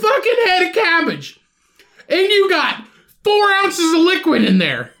whole fucking head of cabbage. And you got 4 ounces of liquid in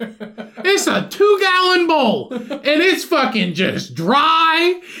there. It's a 2-gallon bowl. And it's fucking just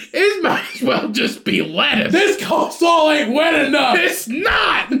dry. It might as well just be lettuce. This coleslaw ain't wet enough. It's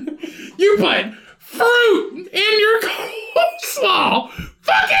not. You put fruit in your coleslaw.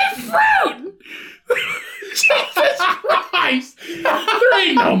 Fucking fruit. Jesus Christ. There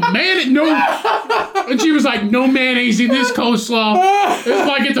ain't no mayonnaise. No. And she was like, no mayonnaise in this coleslaw. It's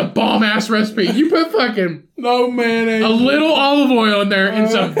like it's a bomb-ass recipe. You put fucking no mayonnaise. A little olive oil in there and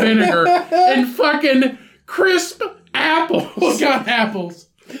some vinegar and fucking crisp apples. What kind of apples?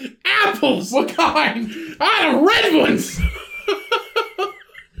 Apples. What kind? Red ones.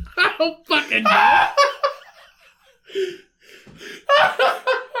 I don't fucking know.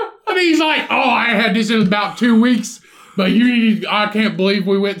 And he's like, oh, I had this in about 2 weeks, but I can't believe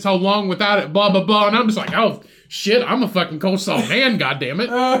we went so long without it, blah, blah, blah. And I'm just like, oh, shit, I'm a fucking coleslaw man, goddammit.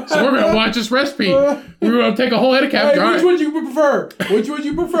 So we're going to watch this recipe. We're going to take a whole head of cabbage. Hey, which would you prefer? Which would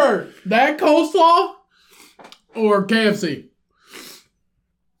you prefer? That coleslaw or KFC?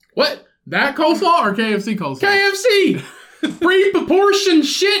 What? That coleslaw or KFC coleslaw? KFC! Pre-proportioned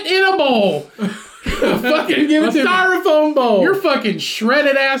shit in a bowl. Fucking give it to styrofoam bowl. Your fucking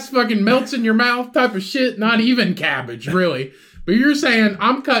shredded ass fucking melts in your mouth type of shit. Not even cabbage, really. But you're saying,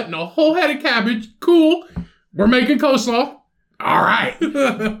 I'm cutting a whole head of cabbage. Cool. We're making coleslaw. All right.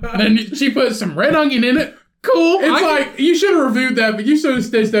 Then she put some red onion in it. Cool. It's like, you should have reviewed that, but you should have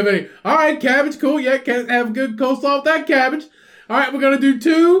stitched that in. All right, cabbage, cool. Yeah, can't have a good coleslaw with that cabbage. All right, we're going to do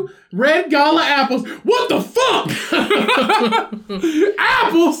 2 red gala apples. What the fuck?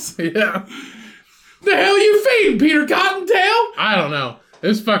 Apples? Yeah. The hell you feeding, Peter Cottontail? I don't know. It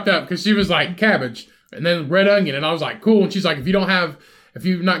was fucked up because she was like cabbage and then red onion. And I was like, cool. And she's like, if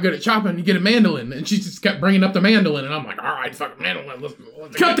you're not good at chopping, you get a mandolin. And she just kept bringing up the mandolin. And I'm like, all right, fucking mandolin. Let's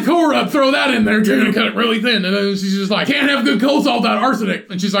cut the core up. Throw that in there, too. Cut it really thin. And then she's just like, can't have good coleslaw without arsenic.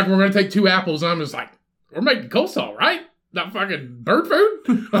 And she's like, we're going to take 2 apples. And I'm just like, we're making coleslaw, right? Not fucking bird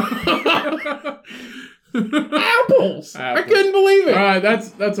food? Apples. I couldn't believe it. All right,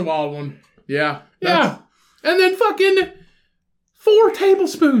 that's a wild one. Yeah. Yeah. And then fucking 4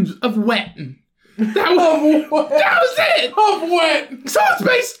 tablespoons of wet. That was it. Of wet. So it's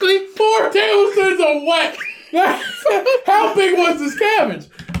basically 4 tablespoons of wet. How big was this cabbage?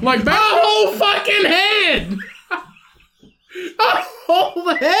 Like a whole fucking head. A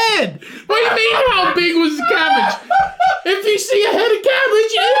whole head. What do you mean how big was the cabbage? If you see a head of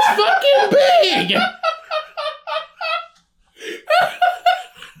cabbage, it's fucking big.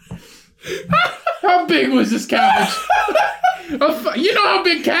 How big was this cabbage? You know how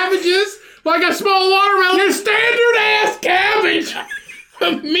big cabbage is? Like a small watermelon. Your standard ass cabbage.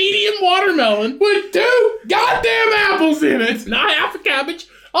 A medium watermelon with 2 goddamn apples in it. Not half a cabbage.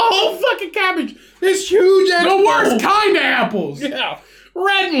 A whole fucking cabbage. This huge ass the worst kind of apples. Yeah.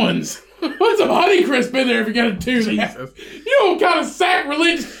 Red ones. Put some Honeycrisp in there if you're gonna do that. You know what kind of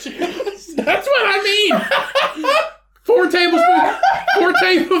sacrilegious shit. That's what I mean. 4 tablespoons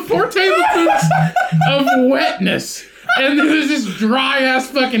of wetness. And there's this dry ass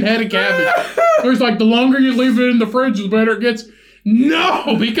fucking head of cabbage. There's like, the longer you leave it in the fridge, the better it gets.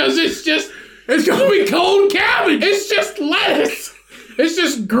 No, because it's gonna be cold cabbage. It's just lettuce. It's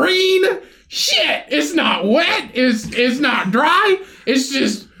just green shit. It's not wet. It's not dry. It's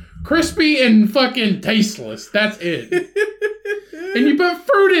just crispy and fucking tasteless. That's it. And you put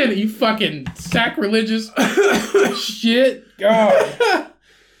fruit in it, you fucking sacrilegious shit. God.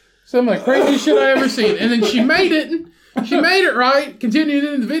 Some of the craziest shit I ever seen. And then she made it. She made it right. Continued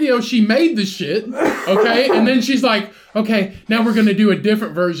in the video. She made the shit. Okay. And then she's like, okay, now we're going to do a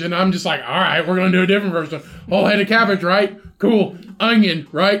different version. I'm just like, all right, we're going to do a different version. Whole head of cabbage, right? Cool. Onion,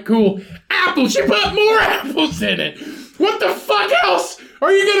 right? Cool. Apples. She put more apples in it. What the fuck else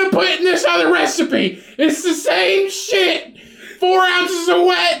are you going to put in this other recipe? It's the same shit. 4 ounces of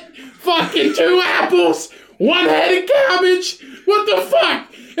wet. Fucking 2 apples. 1 head of cabbage. What the fuck?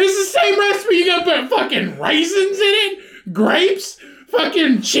 It's the same recipe. You gotta put fucking raisins in it? Grapes?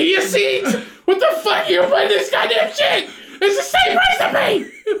 Fucking chia seeds? What the fuck? You put this goddamn shit? It's the same recipe!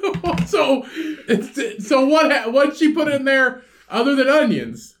 So what'd she put in there other than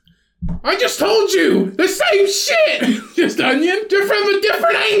onions? I just told you! The same shit! Just onion? From a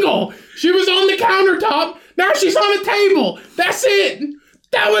different angle! She was on the countertop. Now she's on the table. That's it.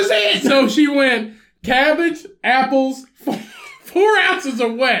 That was it. So she went cabbage, apples, 4 ounces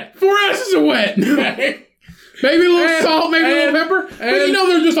of wet. 4 ounces of wet. Maybe a little salt, maybe a little pepper. But you know,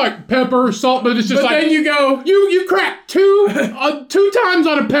 they're just like pepper, salt, but it's just like. But then you go. You crack two times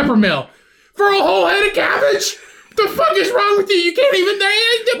on a pepper mill for a whole head of cabbage? The fuck is wrong with you? You can't even.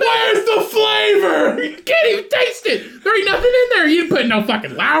 Where's the flavor? You can't even taste it. There ain't nothing in there. You didn't put no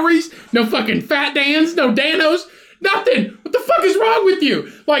fucking Lowry's, no fucking Fat Dan's, no Danos, nothing. What the fuck is wrong with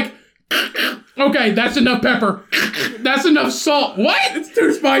you? Like, okay, that's enough pepper. That's enough salt. What? It's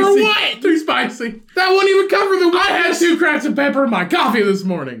too spicy. For what? Too spicy. That won't even cover the I had 2 cracks of pepper in my coffee this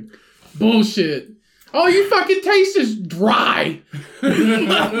morning. Bullshit. All you fucking taste is dry.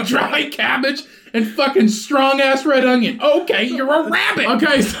 Dry cabbage and fucking strong-ass red onion. Okay, you're a rabbit.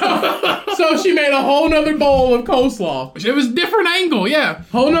 Okay, so she made a whole nother bowl of coleslaw. It was a different angle, yeah.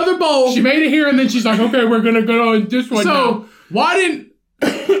 Whole nother bowl. She made it here, and then she's like, okay, we're going to go on this one now. Why didn't...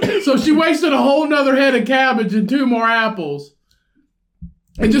 So she wasted a whole nother head of cabbage and 2 more apples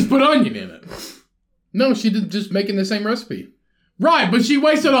and just put onion in it. No, she did just making the same recipe. Right, but she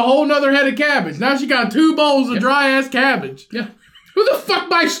wasted a whole nother head of cabbage. Now she got 2 bowls of dry-ass cabbage. Yeah. Who the fuck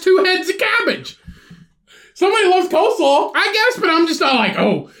buys 2 heads of cabbage? Somebody loves coleslaw. I guess, but I'm just not like,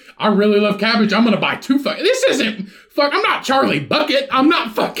 oh, I really love cabbage. I'm going to buy 2 This isn't... I'm not Charlie Bucket. I'm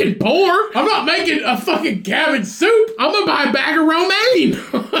not fucking poor. I'm not making a fucking cabbage soup. I'm going to buy a bag of romaine.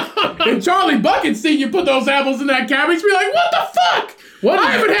 If Charlie Bucket see you put those apples in that cabbage, be like, what the fuck?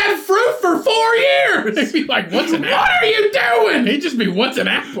 I haven't had fruit for 4 years. He'd be like, what's an apple? What are you doing? He'd just be, what's an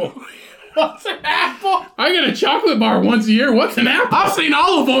apple? What's an apple? I get a chocolate bar once a year. What's an apple? I've seen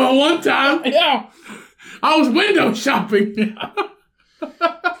olive oil one time. Yeah. I was window shopping.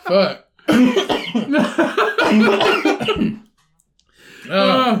 Fuck.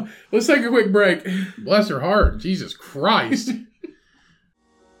 Let's take a quick break. Bless her heart. Jesus Christ.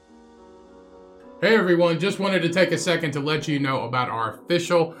 Hey everyone, just wanted to take a second to let you know about our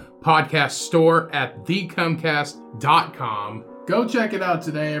official podcast store at thecumcast.com. Go check it out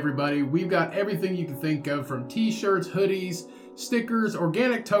today, everybody. We've got everything you can think of, from t-shirts, hoodies, stickers,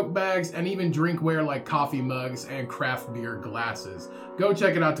 organic tote bags, and even drinkware like coffee mugs and craft beer glasses. Go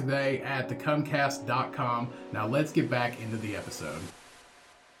check it out today at thecumcast.com. Now let's get back into the episode.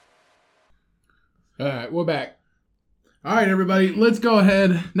 All right, we're back. All right, everybody, let's go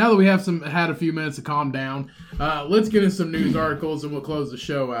ahead. Now that we have had a few minutes to calm down, let's get into some news articles and we'll close the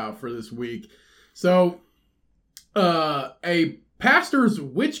show out for this week. So, a pastor's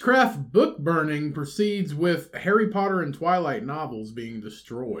witchcraft book burning proceeds with Harry Potter and Twilight novels being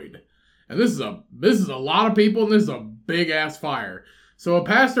destroyed. And this is a lot of people, and this is a big ass fire. So a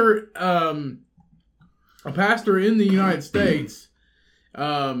pastor in the United States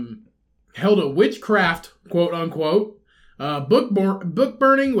held a witchcraft, quote unquote, book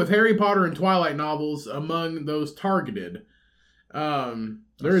burning with Harry Potter and Twilight novels among those targeted.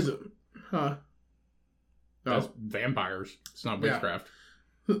 That's vampires. It's not witchcraft.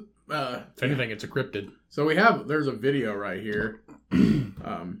 Yeah. If anything, it's a cryptid. So there's a video right here.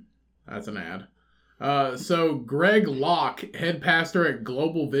 That's an ad. So Greg Locke, head pastor at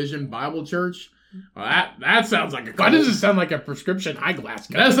Global Vision Bible Church. That sounds like a cult. Why does it sound like a prescription eyeglass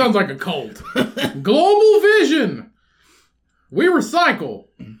company? That sounds like a cult. Global Vision. We recycle.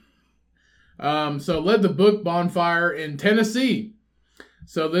 So led the book bonfire in Tennessee.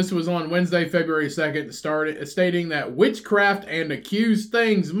 So this was on Wednesday, February 2nd, stating that witchcraft and accused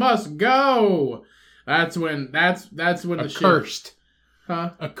things must go. That's when the accursed.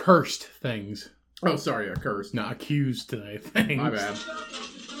 Huh? Accursed things. Oh, sorry, accursed. Not accused things. My bad.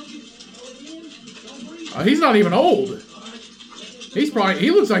 He's not even old.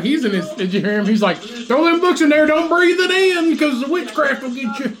 He looks like he's in his... Did you hear him? He's like, throw them books in there, don't breathe it in, because the witchcraft will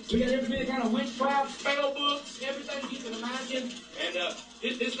get you. We got every kind of witchcraft, spell books, everything you can imagine. And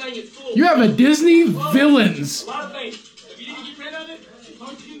this thing is full. You have a Disney villains. A lot of things. If you need to get rid of it, as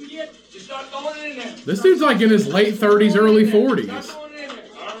much as you can get, just start throwing it in there. This dude's like in his late 30s, early 40s.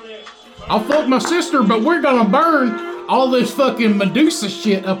 I'll fuck my sister, but we're gonna burn all this fucking Medusa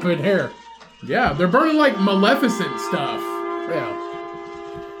shit up in here. Yeah, they're burning like Maleficent stuff. Yeah.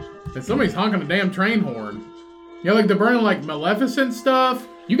 And somebody's honking a damn train horn. Yeah, like they're burning like Maleficent stuff.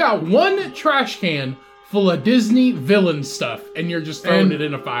 You got one trash can full of Disney villain stuff, and you're just throwing it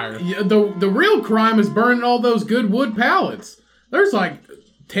in a fire. Yeah, the real crime is burning all those good wood pallets. There's like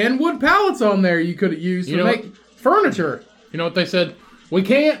 10 wood pallets on there you could have used to make furniture. You know what they said? We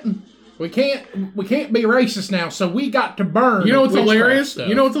can't be racist now, so we got to burn. You know what's hilarious? Stuff.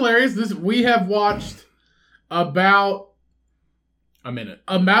 You know what's hilarious? We have watched about A minute.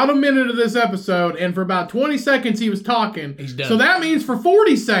 About a minute of this episode, and for about 20 seconds he was talking. He's done. So that means for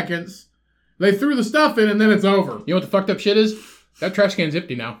 40 seconds, they threw the stuff in and then it's over. You know what the fucked up shit is? That trash can's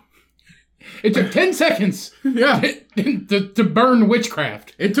empty now. It took 10 seconds to burn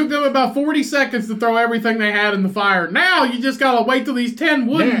Witchcraft. It took them about 40 seconds to throw everything they had in the fire. Now you just gotta wait till these 10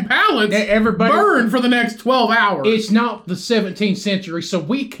 wooden pallets burn for the next 12 hours. It's not the 17th century, so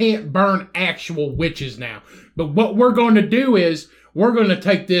we can't burn actual witches now. But what we're going to do is, we're going to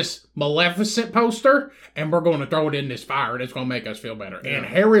take this Maleficent poster and we're going to throw it in this fire and it's going to make us feel better. Yeah. And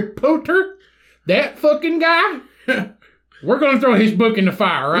Harry Potter, that fucking guy... We're going to throw his book in the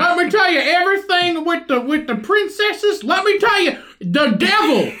fire, right? Let me tell you, everything with the princesses, let me tell you, the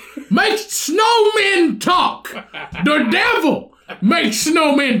devil makes snowmen talk. The devil makes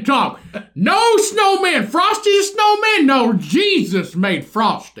snowmen talk. No snowman. Frosty the snowman? No, Jesus made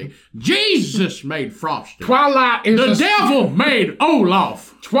Frosty. Jesus made Frosty. Twilight is the devil made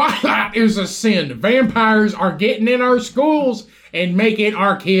Olaf. Twilight is a sin. Vampires are getting in our schools and making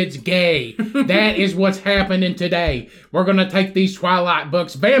our kids gay. That is what's happening today. We're going to take these Twilight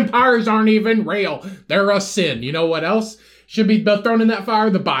books. Vampires aren't even real. They're a sin. You know what else should be thrown in that fire?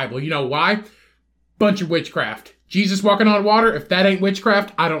 The Bible. You know why? Bunch of witchcraft. Jesus walking on water. If that ain't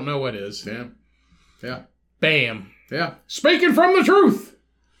witchcraft, I don't know what is. Yeah. Bam. Yeah. Speaking from the truth.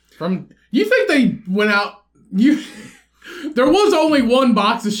 You think they went out... There was only one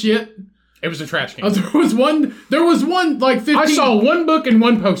box of shit. It was a trash can. There was one like 15. I saw one book and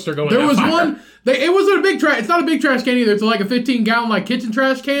one poster going. There was one. It wasn't a big trash. It's not a big trash can either. It's like a 15-gallon like kitchen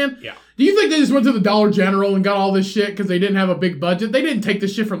trash can. Yeah. Do you think they just went to the Dollar General and got all this shit because they didn't have a big budget? They didn't take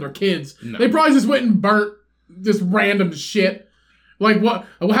this shit from their kids. No. They probably just went and burnt just random shit. Like what?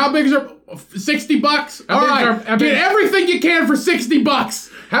 How big is it? $60? All right, get everything you can for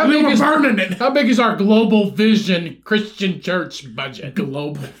 $60. How big is burning it? How big is our Global Vision Christian Church budget?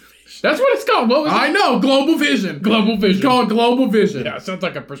 Global. That's what it's called. What was it? I know, Global Vision. Global Vision. It's called Global Vision. Yeah, it sounds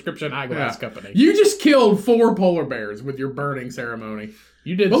like a prescription eyeglass company. You just killed 4 polar bears with your burning ceremony.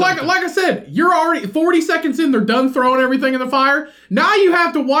 You did. But like I said, you're already 40 seconds in. They're done throwing everything in the fire. Now you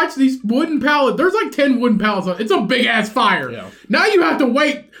have to watch these wooden pallets. There's like 10 wooden pallets on it. It's a big ass fire. Yeah. Now you have to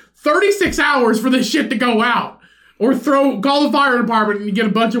wait 36 hours for this shit to go out. Or call the fire department and get a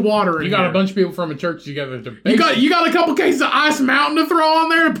bunch of water in. You got a bunch of people from a church together. You got a couple cases of Ice Mountain to throw on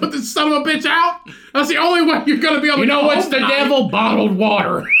there to put this son of a bitch out? That's the only way you're going to be able to. You know what's the devil? Bottled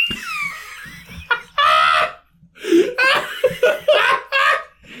water.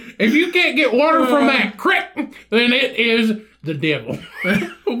 If you can't get water from that creek, then it is the devil.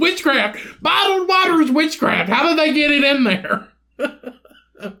 Witchcraft. Bottled water is witchcraft. How did they get it in there?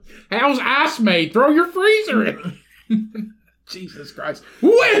 How's ice made? Throw your freezer in. Jesus Christ.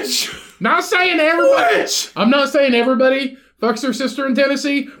 Witch! Not saying everybody. Witch! I'm not saying everybody fucks their sister in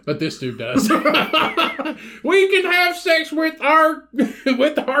Tennessee, but this dude does. We can have sex with our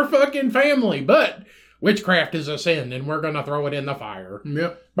fucking family, but witchcraft is a sin, and we're gonna throw it in the fire.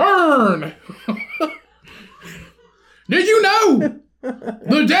 Yep. Burn! Did you know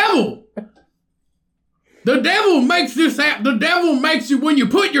the devil makes this happen. The devil makes you when you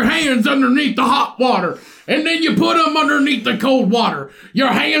put your hands underneath the hot water and then you put them underneath the cold water. Your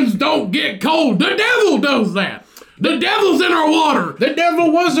hands don't get cold. The devil does that. The devil's in our water. The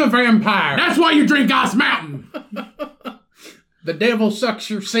devil was a vampire. That's why you drink Ice Mountain. The devil sucks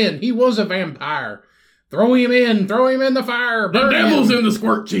your sin. He was a vampire. Throw him in the fire. The devil's in the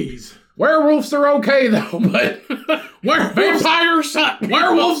squirt cheese. Werewolves are okay though, but vampires suck.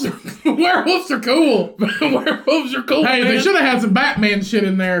 Werewolves are cool. Werewolves are cool. Hey, man. They should have had some Batman shit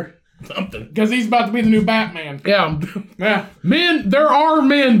in there. Something. Because he's about to be the new Batman. Yeah. Men, there are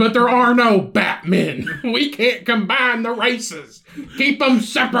men, but there are no Batmen. We can't combine the races. Keep them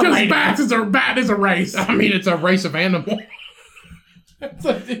separated. Just bat is a race. I mean, it's a race of animal.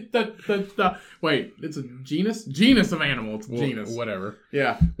 Wait, it's a genus? Genus of animal. It's a genus. Whatever.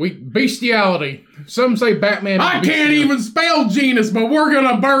 Yeah. Bestiality. Some say Batman. I can't even spell genus, but we're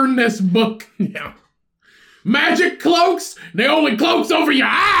gonna burn this book. Yeah. Magic cloaks? They only cloaks over your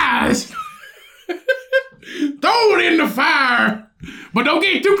eyes. Throw it in the fire. But don't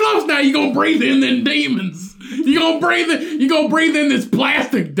get too close now. You're gonna breathe in them demons. You're gonna breathe in this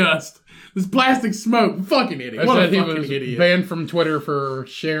plastic dust. This plastic smoke. Fucking idiot. What a fucking idiot. Banned from Twitter for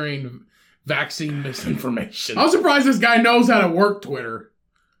sharing vaccine misinformation. I'm surprised this guy knows how to work Twitter.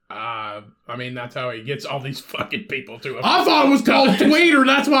 I mean, that's how he gets all these fucking people to a... I thought it was called Tweeter,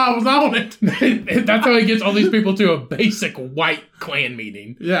 that's why I was on it. That's how he gets all these people to a basic white Klan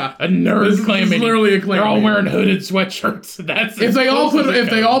meeting. Yeah. A nerd Klan meeting. Literally a Klan They're all meeting. wearing hooded sweatshirts. That's if they all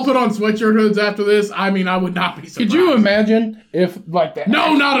put on sweatshirt hoods after this, I mean, I would not be surprised. Could you imagine if, like, that?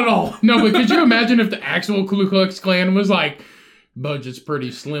 No, not at all. No, but could you imagine if the actual Ku Klux Klan was like, budget's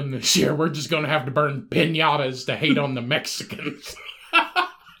pretty slim this year. We're just going to have to burn piñatas to hate on the Mexicans.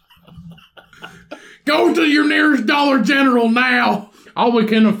 Go to your nearest Dollar General now. All we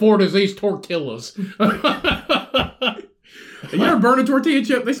can afford is these tortillas. You ever burn a tortilla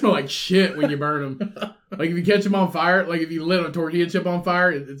chip? They smell like shit when you burn them. Like if you catch them on fire, like if you lit a tortilla chip on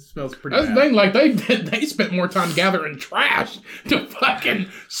fire, it smells pretty bad. That's the thing, like they spent more time gathering trash to fucking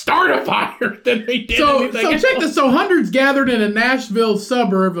start a fire than they did anything else. Check this. So hundreds gathered in a Nashville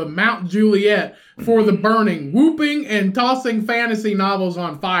suburb of Mount Juliet for the burning, whooping and tossing fantasy novels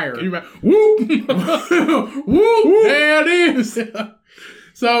on fire. Whoop! Whoop! There it is.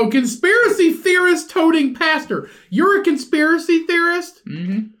 So, conspiracy theorist toting pastor. You're a conspiracy theorist,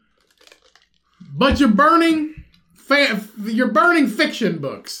 but you're burning fiction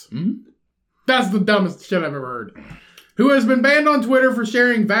books. That's the dumbest shit I've ever heard. Who has been banned on Twitter for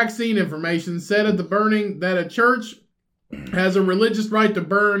sharing vaccine information, said at the burning that a church has a religious right to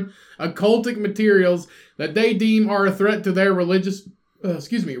burn occultic materials that they deem are a threat to their religious,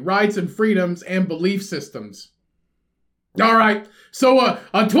 rights and freedoms and belief systems. All right. So a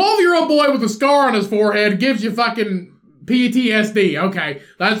 12-year-old boy with a scar on his forehead gives you fucking PTSD. Okay,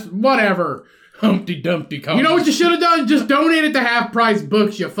 that's whatever. Humpty Dumpty causes... You know what you should have done? Just donate it to half-price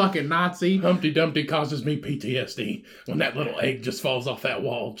books, you fucking Nazi. Humpty Dumpty causes me PTSD when that little egg just falls off that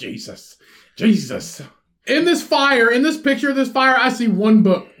wall. Jesus. Jesus. In this picture of this fire, I see one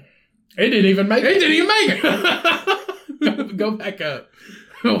book. It didn't even make it. It didn't even make it. Go back up.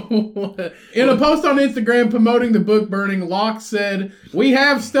 In a post on Instagram promoting the book burning, Locke said, "We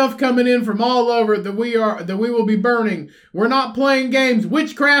have stuff coming in from all over that we will be burning. We're not playing games.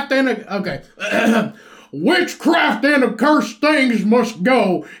 Witchcraft and witchcraft and accursed things must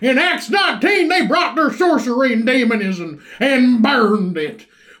go. In Acts 19, they brought their sorcery and demonism and burned it.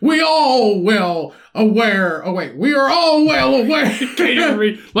 We are all well aware. We are all well aware.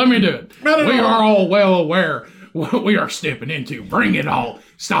 Let me do it. We are all well aware what we are stepping into. Bring it all.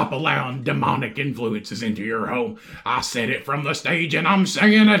 Stop allowing demonic influences into your home. I said it from the stage and I'm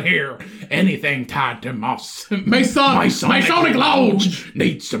saying it here. Anything tied to Masonic Lodge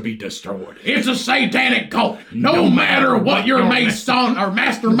needs to be destroyed. It's a satanic cult. No matter what your Mason or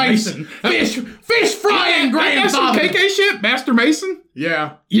Master Mason, fish frying grandfather. That's some KK shit? Master Mason?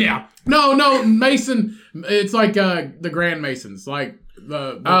 Yeah. No, Mason. It's like the Grand Masons. Like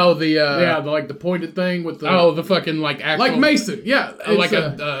the pointed thing with the fucking like actual, like Mason, yeah, like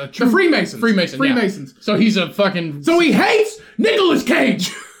a true the Freemasons. Freemasons. So he's a fucking. So he hates Nicolas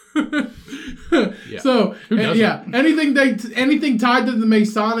Cage. Yeah. So anything tied to the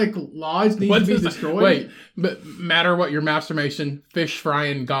Masonic Lodge needs to be destroyed. Wait, but matter what your Master Mason, fish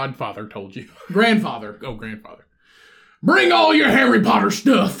frying godfather told you. Grandfather. Oh, grandfather. Bring all your Harry Potter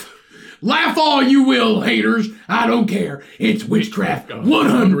stuff. Laugh all you will, haters. I don't care. It's Witchcraft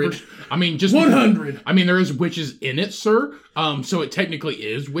 100. I mean, just 100. I mean, there is witches in it, sir. So it technically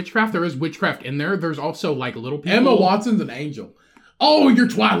is witchcraft. There is witchcraft in there. There's also like little people. Emma Watson's an angel. All your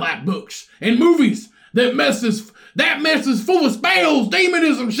Twilight books and movies that messes full of spells,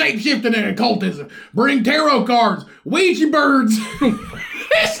 demonism, shapeshifting, and occultism. Bring tarot cards, Ouija birds.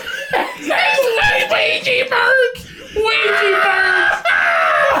 It's Ouija birds. Ouija birds.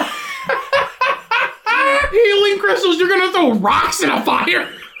 Healing crystals, you're gonna throw rocks in a fire.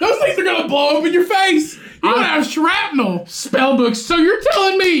 Those things are gonna blow up in your face. You're gonna have shrapnel. Spell books. So you're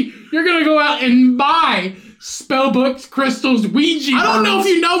telling me you're gonna go out and buy spell books, crystals, Ouija birds? I don't know if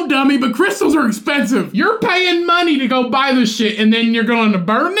you know, dummy, but crystals are expensive. You're paying money to go buy this shit and then you're going to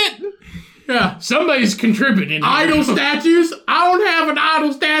burn it? Yeah. Somebody's contributing. Idol statues? I don't have an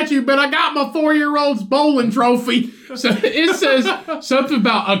idol statue, but I got my 4-year-old's bowling trophy. So it says something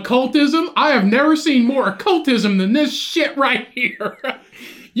about occultism. I have never seen more occultism than this shit right here.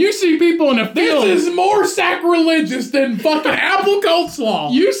 You see people in a field. This is more sacrilegious than fucking apple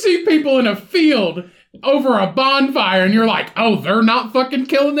coleslaw. You see people in a field over a bonfire and you're like, oh, they're not fucking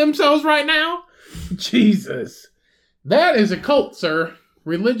killing themselves right now? Jesus. That is a cult, sir.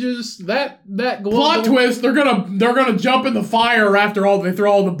 Religious, that global... Plot twist, they're gonna jump in the fire after they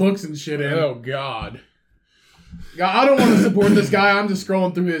throw all the books and shit in. Oh, God. I don't want to support this guy. I'm just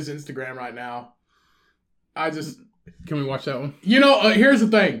scrolling through his Instagram right now. Can we watch that one? You know, here's the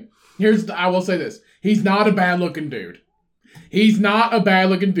thing. I will say this. He's not a bad-looking dude. He's not a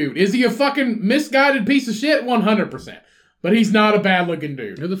bad-looking dude. Is he a fucking misguided piece of shit? 100%. But he's not a bad-looking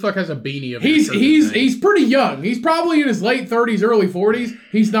dude. Who the fuck has a beanie of He's pretty young. He's probably in his late 30s, early 40s.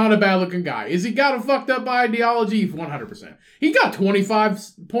 He's not a bad-looking guy. Is he got a fucked up ideology? 100%. He got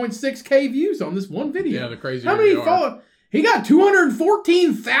 25.6K views on this one video. Yeah, the crazy. How many followers? He got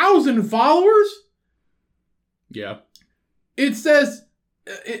 214,000 followers? Yeah. It says...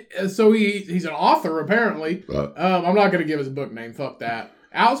 So he's an author, apparently. I'm not going to give his book name. Fuck that.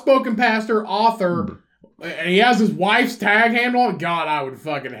 Outspoken pastor, author... And he has his wife's tag handle on. God, I would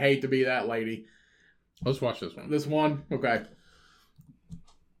fucking hate to be that lady. Let's watch this one. This one? Okay.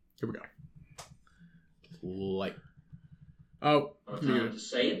 Here we go. Light. Oh. I'm trying to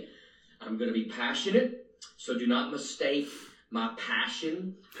say it. I'm going to be passionate, so do not mistake my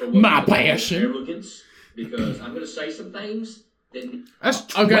passion for my passion. Arrogance, because I'm going to say some things that... That's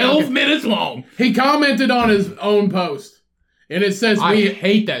 12 minutes long. He commented on his own post. And it says I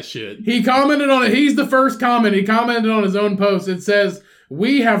hate that shit. He commented on it. He's the first comment. He commented on his own post. It says,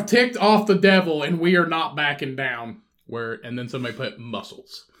 "We have ticked off the devil and we are not backing down." And then somebody put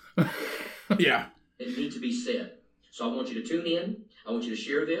muscles. Yeah. It needs to be said. So I want you to tune in. I want you to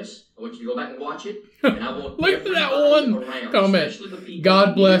share this. I want you to go back and watch it. And I want look at that one comment.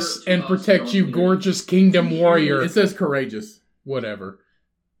 God bless and protect you, gorgeous kingdom warrior. It says courageous. Whatever.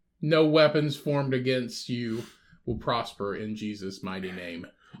 No weapons formed against you will prosper in Jesus' mighty name.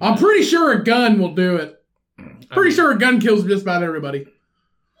 I'm pretty sure a gun will do it. Pretty sure a gun kills just about everybody.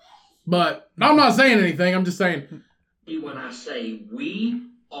 But I'm not saying anything. I'm just saying. When I say we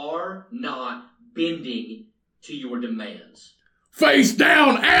are not bending to your demands. Face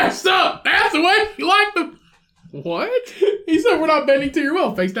down, ass up. That's the way you like them. What? He said we're not bending to your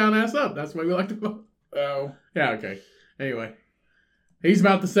will. Face down, ass up. That's the way we like to vote. Oh. Yeah, okay. Anyway. He's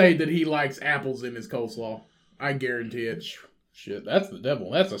about to say that he likes apples in his coleslaw. I guarantee it. Shit, that's the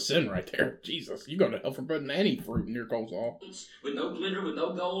devil. That's a sin right there. Jesus, you go to hell for putting any fruit in your coleslaw. With no glitter, with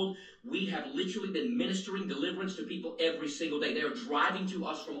no gold, we have literally been ministering deliverance to people every single day. They are driving to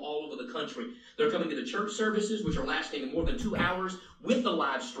us from all over the country. They're coming to the church services, which are lasting more than 2 hours with the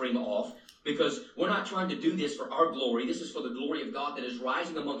live stream off, because we're not trying to do this for our glory. This is for the glory of God that is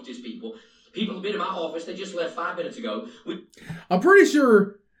rising amongst his people. People have been in my office. They just left 5 minutes ago. I'm pretty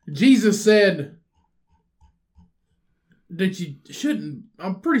sure Jesus said that you shouldn't.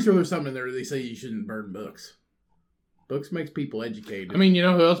 I'm pretty sure there's something in there where they say you shouldn't burn books. Books makes people educated. I mean, you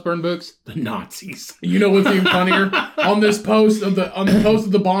know who else burned books? The Nazis. You know what's even funnier? on the post of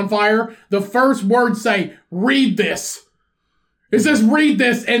the bonfire, the first words say, "Read this." It says, "Read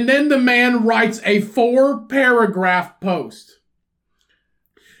this," and then the man writes a 4-paragraph post.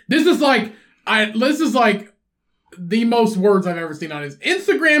 This is like the most words I've ever seen on his.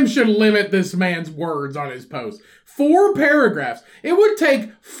 Instagram should limit this man's words on his post. 4 paragraphs. It would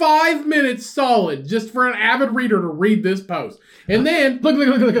take 5 minutes solid just for an avid reader to read this post. And then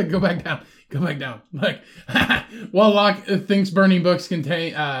look, go back down. Like, while Locke thinks burning books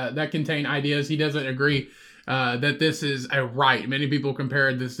contain ideas, he doesn't agree that this is a right. Many people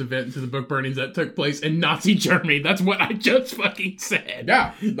compared this event to the book burnings that took place in Nazi Germany. That's what I just fucking said.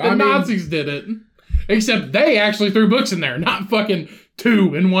 Yeah. The Nazis did it. Except they actually threw books in there, not fucking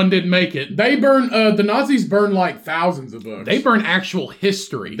 2 and 1 didn't make it. They burned, the Nazis burned like thousands of books. They burned actual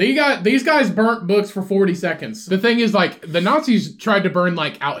history. These guys burnt books for 40 seconds. The thing is, like, the Nazis tried to burn,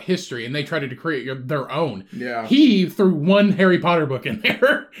 like, out history, and they tried to create their own. Yeah. He threw 1 Harry Potter book in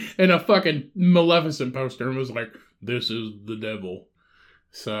there, and a fucking Maleficent poster, and was like, "This is the devil."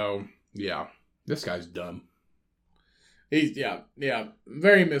 So, yeah. This guy's dumb. He's, yeah,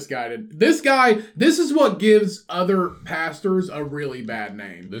 very misguided. This is what gives other pastors a really bad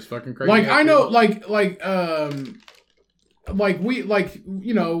name. This fucking crazy. Like, I know,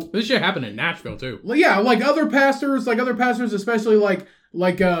 you know. This shit happened in Nashville, too. Yeah, like other pastors, especially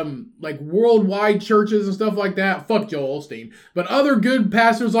like worldwide churches and stuff like that. Fuck Joel Osteen. But other good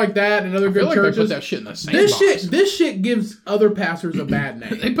pastors like that and other good churches. They put that shit in the sandbox. This shit gives other pastors a bad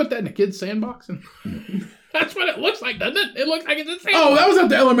name. They put that in a kid's sandbox? That's what it looks like, doesn't it? It looks like it's a sandbox. Oh, that was at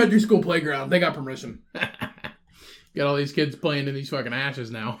the elementary school playground. They got permission. Got all these kids playing in these fucking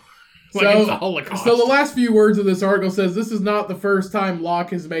ashes now. Like it's a Holocaust. So the last few words of this article says, "This is not the first time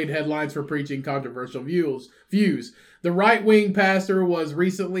Locke has made headlines for preaching controversial views. The right-wing pastor was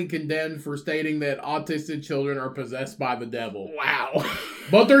recently condemned for stating that autistic children are possessed by the devil." Wow.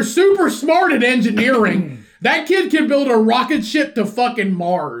 But they're super smart at engineering. That kid can build a rocket ship to fucking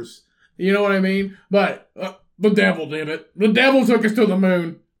Mars. You know what I mean? But the devil did it. The devil took us to the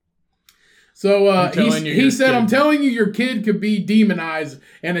moon. So he said, "I'm telling you, your kid could be demonized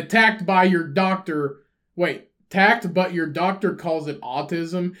and attacked by your doctor." Wait, tact, but your doctor calls it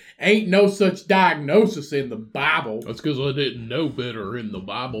autism. Ain't no such diagnosis in the Bible. That's because I didn't know better in the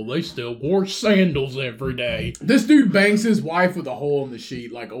Bible. They still wore sandals every day. This dude bangs his wife with a hole in the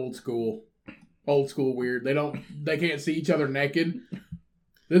sheet, like old school. Old school weird. They can't see each other naked.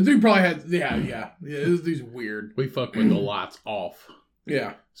 This dude probably had, yeah, this dude's weird. We fuck with the lights off.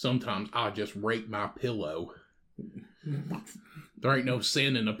 Yeah. Sometimes I just rape my pillow. There ain't no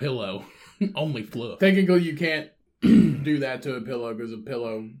sin in a pillow. Only fluff. Technically, you can't do that to a pillow because a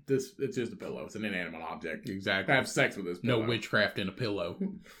pillow, it's just a pillow. It's an inanimate object. Exactly. Have sex with this pillow. No witchcraft in a pillow.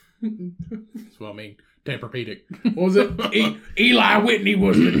 That's what I mean. Tempur-Pedic. What was it? Eli Whitney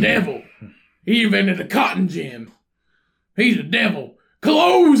was the devil. He invented the cotton gin. He's the devil.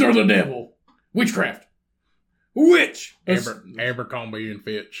 Clothes are the devil. Witchcraft. Witch. Abercrombie and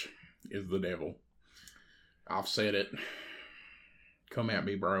Fitch is the devil. I've said it. Come at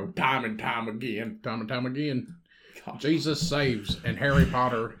me, bro. Time and time again. Time and time again. God. Jesus saves, and Harry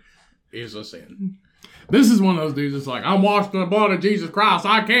Potter is a sin. This is one of those dudes that's like, I'm washed in the blood of Jesus Christ.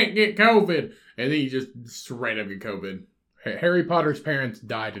 I can't get COVID. And then you just straight up get COVID. Harry Potter's parents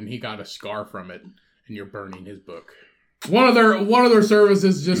died, and he got a scar from it. And you're burning his book. One of their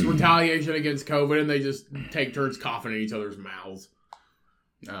services is just retaliation against COVID, and they just take turns coughing at each other's mouths.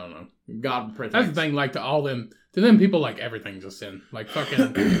 I don't know. God protects. That's the thing. Like to them people, like everything's a sin. Like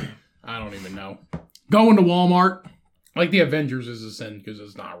fucking, I don't even know. Going to Walmart, like the Avengers is a sin because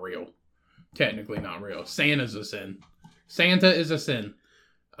it's not real. Technically not real. Santa's a sin. Santa is a sin.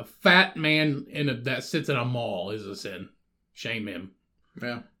 A fat man that sits in a mall is a sin. Shame him.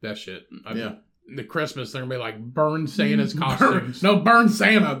 Yeah, that shit. Yeah. The Christmas, they're going to be like, burn Santa's costumes. Burn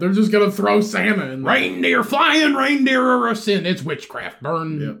Santa. They're just going to throw Santa in there. Flying reindeer are a sin. It's witchcraft.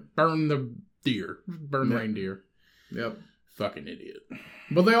 Burn the deer. Burn reindeer. Yep. Fucking idiot.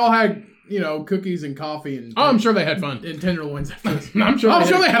 But they all had, cookies and coffee and... I'm sure they had fun. And tenderloins. I'm sure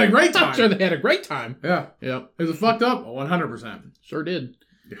they had a great time. I'm sure they had a great time. Yeah. Yep. Is it fucked up? 100%. Sure did.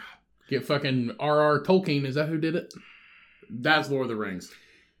 Yeah. Get fucking R.R. Tolkien. Is that who did it? That's Lord of the Rings.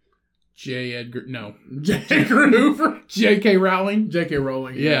 J.K. Hoover? J.K. Rowling? J.K.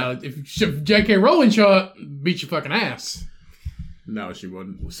 Rowling. Yeah. If J.K. Rowling show up, beat your fucking ass. No, she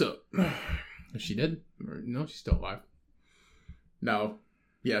wouldn't. So, she did? No, she's still alive. No.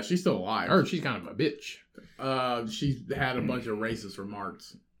 Yeah, she's still alive. Or she's kind of a bitch. She had a bunch of racist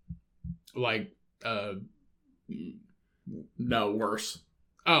remarks. Like, no, worse.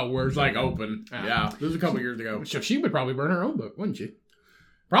 Oh, worse. Like open. Oh. Yeah. This was a couple years ago. So she would probably burn her own book, wouldn't she?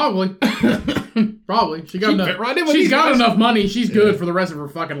 Probably. Probably. She's got enough money. She's good for the rest of her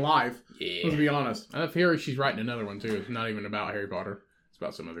fucking life. Yeah. Let's be honest. I hear she's writing another one, too. It's not even about Harry Potter. It's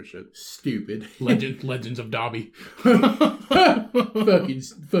about some other shit. Stupid. Legends of Dobby. fucking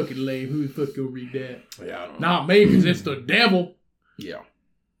lame. Who the fuck gonna read that? Yeah, I don't know. Not me, because it's the devil. Yeah.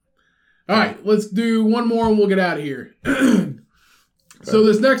 All right, let's do one more and we'll get out of here. So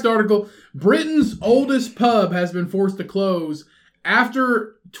this next article, Britain's oldest pub has been forced to close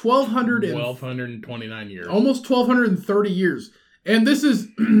after 1,229 years. Almost 1,230 years. And this is...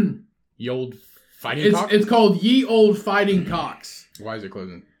 Ye Old Fighting Cock? It's called Ye Old Fighting Cocks. Why is it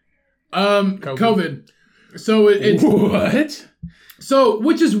closing? COVID. So it's... What? So,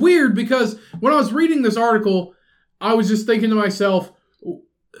 which is weird because when I was reading this article, I was just thinking to myself,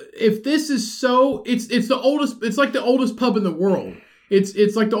 if this is so... It's the oldest... It's like the oldest pub in the world.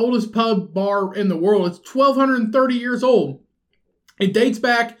 It's like the oldest pub bar in the world. It's 1,230 years old. It dates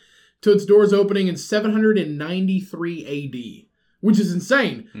back to its doors opening in 793 AD, which is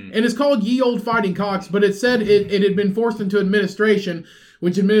insane. And it's called Ye Old Fighting Cocks, but it said it had been forced into administration,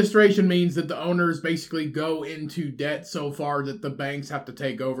 which administration means that the owners basically go into debt so far that the banks have to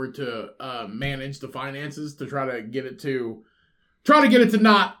take over to manage the finances to try to get it to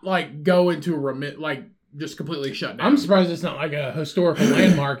not like go into just completely shut down. I'm surprised it's not like a historical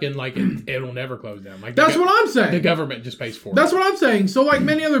landmark and like it'll never close down. Like that's what I'm saying. The government just pays for it. That's what I'm saying. So like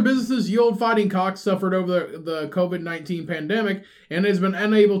many other businesses, Ye Old Fighting Cocks suffered over the COVID-19 pandemic and has been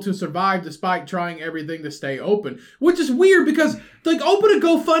unable to survive despite trying everything to stay open. Which is weird because like open a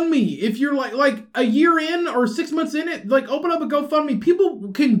GoFundMe. If you're like a year in or 6 months in it, like open up a GoFundMe.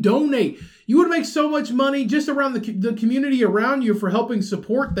 People can donate. You would make so much money just around the community around you for helping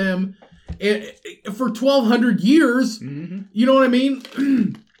support them. For 1,200 years, you know what I mean?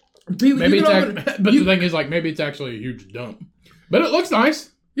 But the thing is, like, maybe it's actually a huge dump. But it looks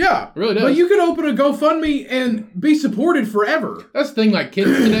nice. Yeah. It really does. But you could open a GoFundMe and be supported forever. That's the thing, like,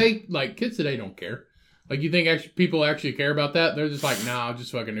 kids today don't care. Like, you think people actually care about that? They're just like, nah, I'll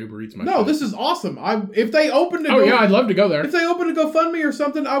just fucking Uber Eats my No, shit. This is awesome. If they open to Oh, yeah, I'd love to go there. If they open to GoFundMe or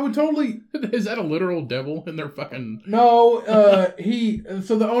something, I would totally... Is that a literal devil in their fucking... No,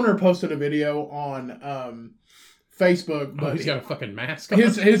 So the owner posted a video on Facebook. But he's got a fucking mask on.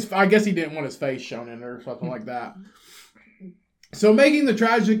 I guess he didn't want his face shown in there or something like that. So making the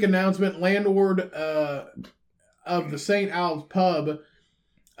tragic announcement, landlord of the St. Al's pub...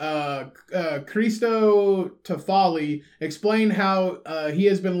 Cristo Tafali explained how he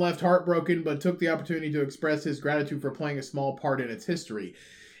has been left heartbroken but took the opportunity to express his gratitude for playing a small part in its history.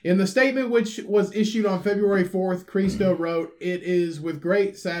 In the statement, which was issued on February 4th, Cristo wrote, "It is with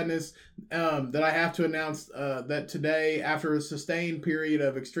great sadness that I have to announce that today, after a sustained period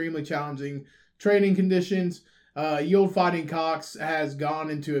of extremely challenging trading conditions, Yield Fighting Cocks has gone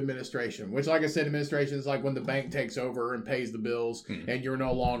into administration," which, like I said, administration is like when the bank takes over and pays the bills and you're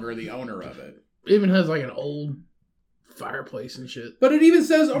no longer the owner of it. It even has like an old fireplace and shit. But it even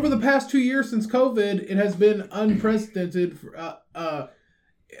says over the past 2 years since COVID, it has been unprecedented for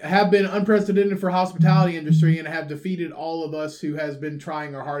hospitality industry and have defeated all of us who has been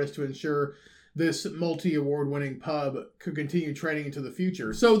trying our hardest to ensure this multi-award winning pub could continue trading into the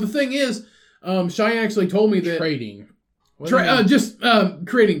future. So the thing is, Cheyenne actually told me that trading,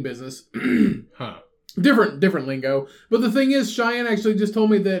 creating business, huh? Different lingo. But the thing is, Cheyenne actually just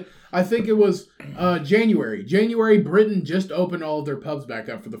told me that I think it was January. Britain just opened all of their pubs back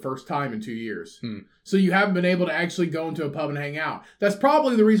up for the first time in 2 years. So you haven't been able to actually go into a pub and hang out. That's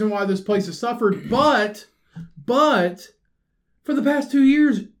probably the reason why this place has suffered. But for the past 2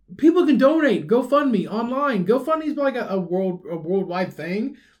 years, people can donate. GoFundMe online. GoFundMe is like a worldwide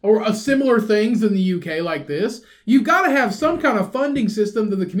thing, or similar things in the UK like this. You've got to have some kind of funding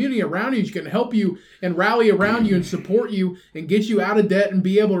system that the community around you can help you and rally around you and support you and get you out of debt and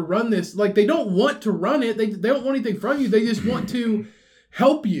be able to run this. Like, they don't want to run it. They don't want anything from you. They just want to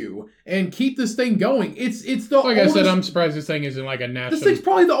help you and keep this thing going. It's the like oldest, I said, I'm surprised this thing isn't like a national... This thing's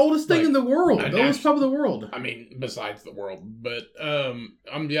probably the oldest thing in the world. The oldest pub of the world. I mean, besides the world. But I'm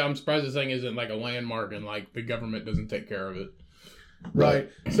surprised this thing isn't like a landmark and like the government doesn't take care of it. Right.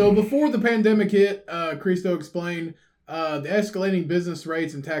 So before the pandemic hit, Cristo explained the escalating business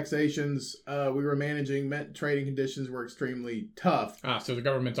rates and taxations we were managing meant trading conditions were extremely tough. So the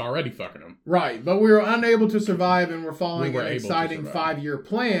government's already fucking them. Right. But we were unable to survive and we're following an exciting 5-year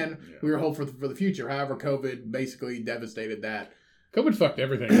plan. Yeah. We were hopeful for the future. However, COVID basically devastated that. COVID fucked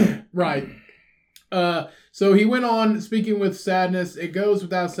everything. Right. So he went on, speaking with sadness, "It goes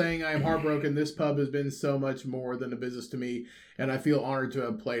without saying I am heartbroken. This pub has been so much more than a business to me, and I feel honored to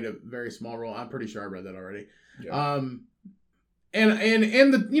have played a very small role." I'm pretty sure I read that already. Yeah.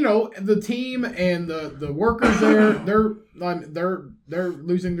 And the team and the workers there, they're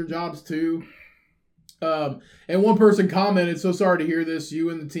losing their jobs too. And one person commented, "So sorry to hear this. You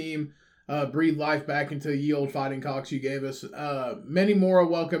and the team breathe life back into ye old fighting cocks you gave us. Many more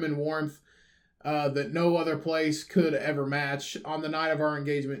welcome and warmth that no other place could ever match. On the night of our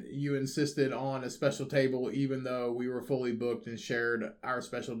engagement, you insisted on a special table, even though we were fully booked and shared our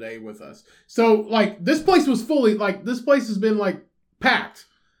special day with us." So, like, this place was this place has been, like, packed.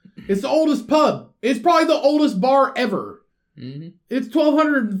 It's the oldest pub. It's probably the oldest bar ever. Mm-hmm. It's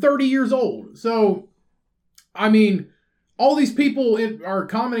 1,230 years old. So, I mean, all these people are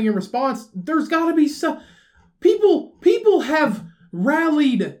commenting in response. There's got to be some... People have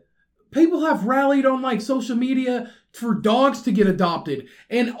rallied... People have rallied on, like, social media for dogs to get adopted.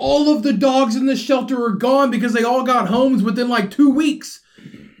 And all of the dogs in the shelter are gone because they all got homes within, like, 2 weeks.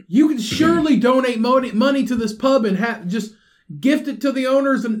 You can surely donate money to this pub and just gift it to the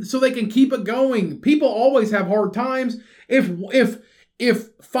owners and so they can keep it going. People always have hard times. If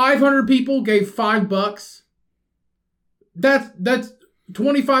 500 people gave $5, that's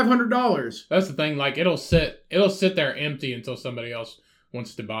 $2,500. That's the thing. Like, it'll sit there empty until somebody else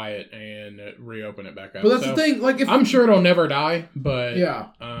wants to buy it and reopen it back up. But that's the thing. Like, I'm sure it'll never die, but yeah,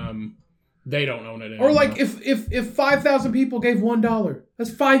 they don't own it anymore. Or like if 5,000 people gave $1, that's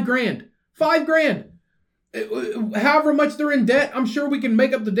 $5,000. $5,000. However much they're in debt, I'm sure we can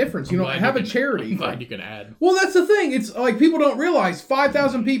make up the difference. Have a charity. I'm glad you can add. Well, that's the thing. It's like people don't realize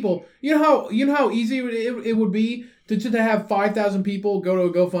 5,000 people. You know how easy it would be to have 5,000 people go to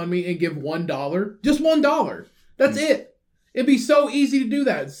a GoFundMe and give $1, just $1. That's it. It'd be so easy to do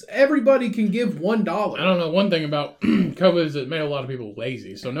that. Everybody can give $1. I don't know. One thing about COVID is it made a lot of people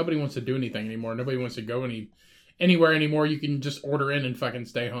lazy. So nobody wants to do anything anymore. Nobody wants to go anywhere anymore. You can just order in and fucking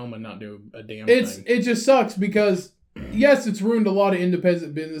stay home and not do a damn thing. It just sucks because, yes, it's ruined a lot of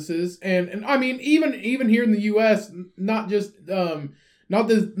independent businesses. And I mean, even here in the U.S., not just Not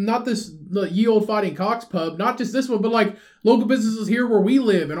this Ye Old Fighting Cocks pub, not just this one, but like local businesses here where we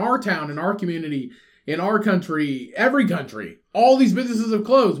live, in our town, in our community, in our country, every country. All these businesses have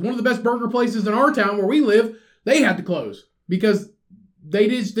closed. One of the best burger places in our town where we live, they had to close because they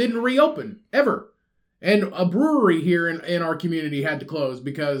just didn't reopen ever. And a brewery here in our community had to close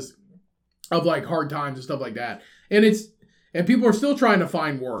because of like hard times and stuff like that. And people are still trying to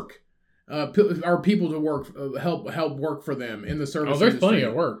find work. People to work, help work for them in the service. Oh, there's industry. plenty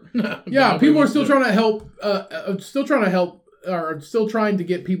of work. Yeah, people are still trying to help. Still trying to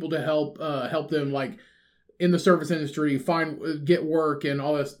get people to help them, like in the service industry, get work and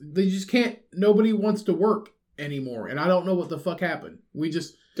all this. They just can't. Nobody wants to work anymore, and I don't know what the fuck happened. We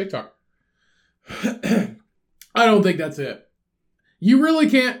just TikTok. I don't think that's it. You really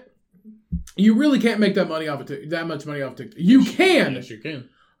can't make that money off of that much money off TikTok. You can. Yes, you can.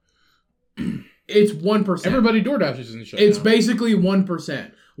 It's 1%. Everybody DoorDashes in the show. It's basically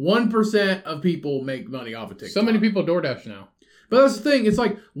 1%. 1% of people make money off of TikTok. So many people DoorDash now. But that's the thing. It's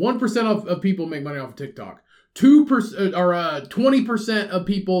like 1% of people make money off of TikTok. 2% or 20% of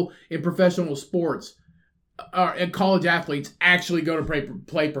people in professional sports and college athletes actually go to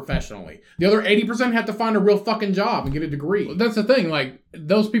play professionally. The other 80% have to find a real fucking job and get a degree. Well, that's the thing. Like,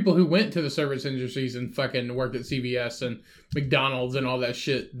 those people who went to the service industries and fucking worked at CVS and McDonald's and all that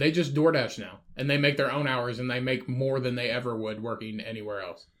shit, they just DoorDash now. And they make their own hours and they make more than they ever would working anywhere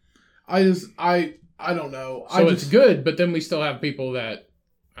else. I don't know. So it's good, but then we still have people that,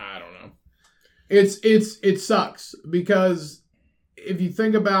 I don't know. It sucks because if you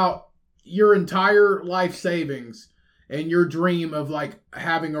think about your entire life savings and your dream of like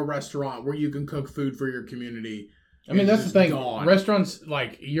having a restaurant where you can cook food for your community. I mean, that's the thing. Gone. Restaurants,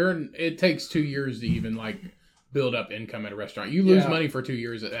 like, it takes 2 years to even like build up income at a restaurant. You lose money for 2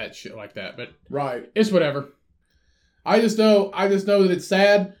 years at shit like that, but right. It's whatever. I just know that it's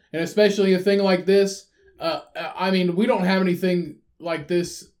sad, and especially a thing like this. I mean, we don't have anything like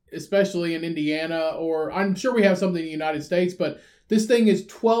this, especially in Indiana, or I'm sure we have something in the United States, but this thing is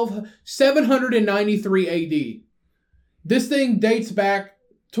 793 AD. This thing dates back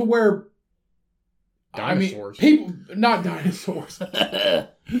to where dinosaurs. People, not dinosaurs.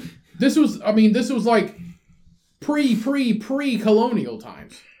 This was like pre-colonial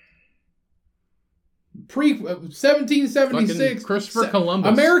times. 1776. Christopher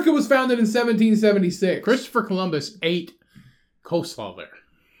Columbus. America was founded in 1776. Christopher Columbus ate coleslaw there.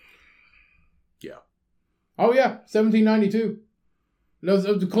 Yeah. Oh yeah, 1792. No,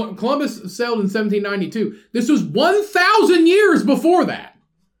 Columbus sailed in 1792. This was 1,000 years before that.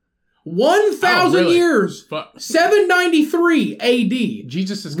 1,000 years. 793 AD.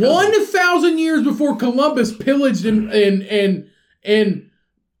 Jesus is 1,000 years before Columbus pillaged and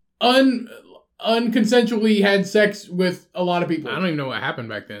unconsensually had sex with a lot of people. I don't even know what happened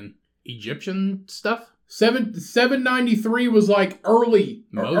back then. Egyptian stuff? 793 was like early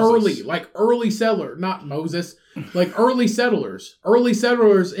settler, not Moses, like early settlers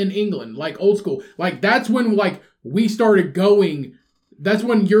in England, like old school. Like that's when like we started going, that's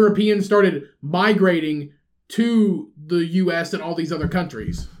when Europeans started migrating to the US and all these other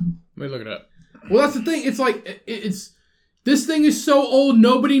countries. Let me look it up. Well, that's the thing. It's like, this thing is so old,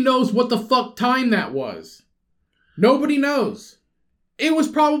 nobody knows what the fuck time that was. Nobody knows. It was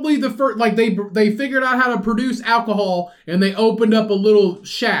probably the first, like they figured out how to produce alcohol and they opened up a little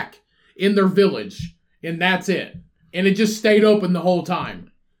shack in their village and that's it. And it just stayed open the whole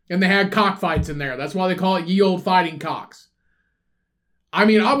time. And they had cockfights in there. That's why they call it Ye Old Fighting Cocks. I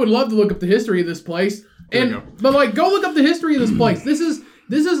mean, I would love to look up the history of this place. But like, go look up the history of this place. This is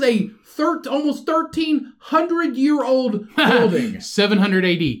a almost 1,300-year-old building. 700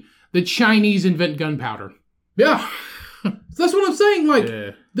 AD. The Chinese invent gunpowder. Yeah. That's what I'm saying. Like,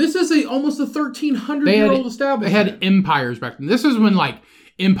 this is almost a 1,300-year-old establishment. They had empires back then. This is when, like,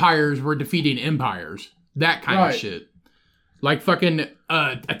 empires were defeating empires. That kind of shit. Like fucking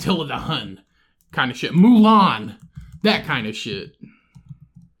Attila the Hun kind of shit. Mulan. That kind of shit.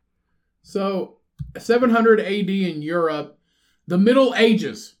 So, 700 AD in Europe. The Middle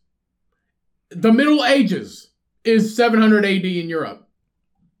Ages. The Middle Ages is 700 AD in Europe.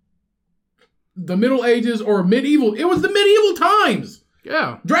 The Middle Ages or medieval. It was the medieval times.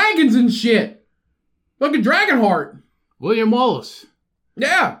 Yeah. Dragons and shit. Fucking Dragonheart. William Wallace.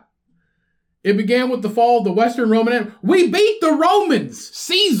 Yeah. It began with the fall of the Western Roman Empire. We beat the Romans.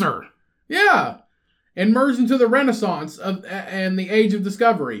 Caesar. Yeah. And merged into the Renaissance and the Age of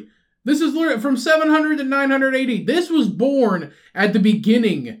Discovery. This is from 700 to 900 AD. This was born at the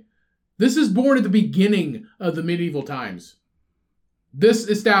beginning. This is born at the beginning of the medieval times. This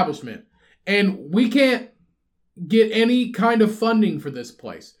establishment. And we can't get any kind of funding for this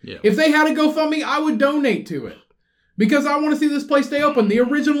place. Yeah. If they had a GoFundMe, I would donate to it. Because I want to see this place stay open.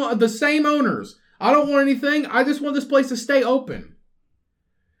 The same owners. I don't want anything. I just want this place to stay open.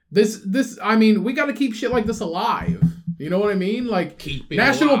 I mean, we got to keep shit like this alive. You know what I mean? Like, keep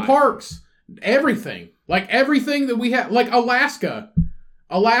national alive. Parks, everything. Like, everything that we have. Like, Alaska,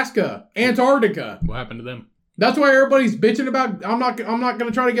 Antarctica. What happened to them? That's why everybody's bitching about... I'm not going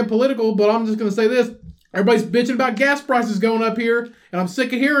to try to get political, but I'm just going to say this. Everybody's bitching about gas prices going up here, and I'm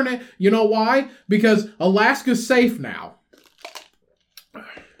sick of hearing it. You know why? Because Alaska's safe now.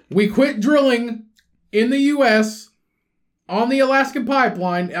 We quit drilling in the U.S. on the Alaskan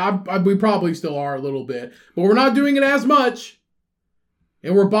pipeline. We probably still are a little bit, but we're not doing it as much.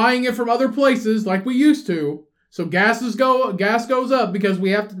 And we're buying it from other places like we used to. So gas goes up because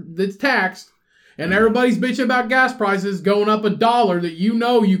it's taxed. And everybody's bitching about gas prices going up $1 that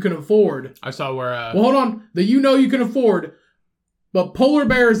you can afford. I saw where... Well, hold on. That you can afford. But polar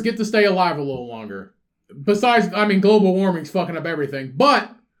bears get to stay alive a little longer. Besides, global warming's fucking up everything.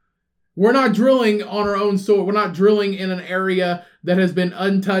 But we're not drilling on our own soil. We're not drilling in an area that has been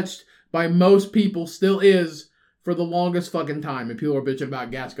untouched by most people, still is, for the longest fucking time. And people are bitching about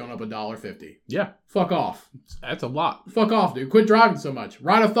gas going up $1.50. Yeah. Fuck off. That's a lot. Fuck off, dude. Quit driving so much.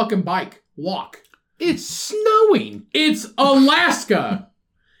 Ride a fucking bike. Walk. It's snowing. It's Alaska.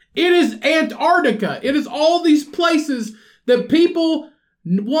 It is Antarctica. It is all these places that people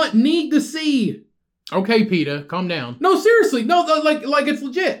need to see. Okay, PETA, calm down. No, seriously. No, like it's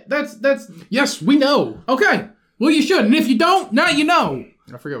legit. That's... Yes, we know. Okay. Well, you should. And if you don't, now you know.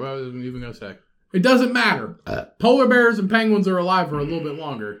 I forget what I was even going to say. It doesn't matter. Polar bears and penguins are alive for a little bit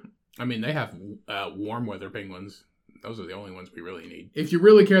longer. I mean, they have warm weather penguins. Those are the only ones we really need. If you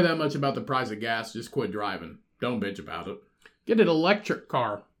really care that much about the price of gas, just quit driving. Don't bitch about it. Get an electric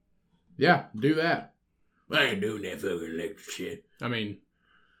car. Yeah, do that. I ain't doing that fucking electric shit. I mean,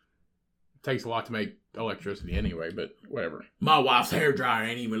 it takes a lot to make electricity anyway, but whatever. My wife's hairdryer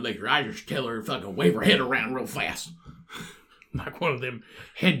ain't even electric. I just tell her to fucking wave her head around real fast. Like one of them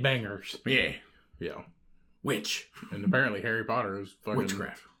headbangers. Yeah. Yeah. Witch. And apparently Harry Potter is fucking...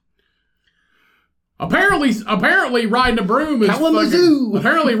 Witchcraft. Apparently riding a broom is Kalamazoo.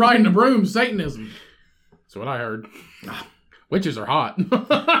 Apparently riding a broom is Satanism. That's what I heard. Witches are hot.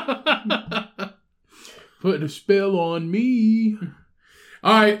 Put a spell on me.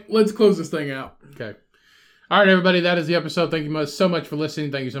 All right, let's close this thing out. Okay. All right, everybody, that is the episode. Thank you so much for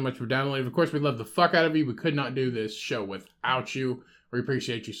listening. Thank you so much for downloading. Of course, we love the fuck out of you. We could not do this show without you. We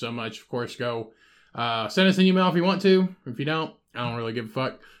appreciate you so much. Of course, go send us an email if you want to. If you don't, I don't really give a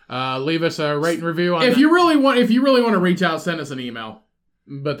fuck. Leave us a rate and review on if you really want to reach out, send us an email.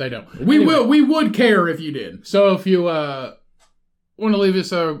 But they don't. We would care if you did. So if you want to leave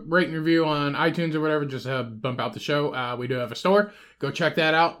us a rate and review on iTunes or whatever, just bump out the show. We do have a store. Go check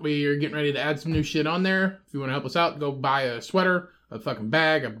that out. We are getting ready to add some new shit on there. If you want to help us out, go buy a sweater, a fucking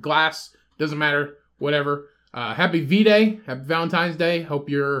bag, a glass. Doesn't matter. Whatever. Happy V-Day. Happy Valentine's Day. Hope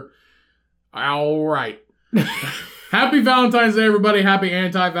you're all right. Happy Valentine's Day, everybody. Happy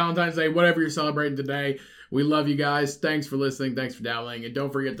anti-Valentine's Day, whatever you're celebrating today. We love you guys. Thanks for listening. Thanks for downloading. And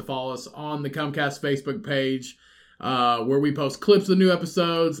don't forget to follow us on the Comcast Facebook page, where we post clips of new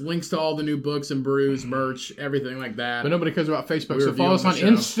episodes, links to all the new books and brews, merch, everything like that. But nobody cares about Facebook, so follow us on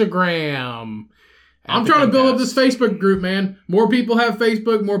Instagram. I'm trying to build up this Facebook group, man. More people have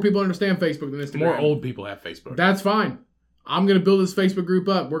Facebook. More people understand Facebook than Instagram. More old people have Facebook. That's fine. I'm going to build this Facebook group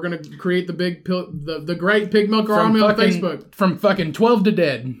up. We're going to create the great Pig Milker Army on Facebook. From fucking 12 to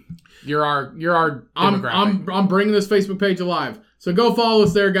dead. You're our demographic. I'm bringing this Facebook page alive. So go follow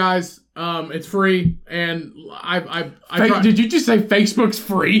us there, guys. It's free. And Did you just say Facebook's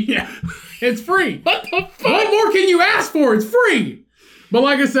free? Yeah. It's free. What the fuck? What more can you ask for? It's free. But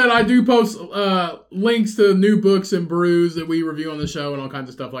like I said, I do post links to new books and brews that we review on the show and all kinds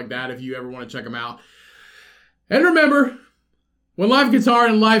of stuff like that if you ever want to check them out. And remember, when life gets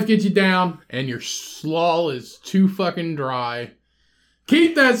hard and life gets you down, and your slaw is too fucking dry,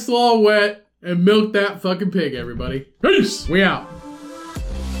 keep that slaw wet and milk that fucking pig, everybody. Peace! We out.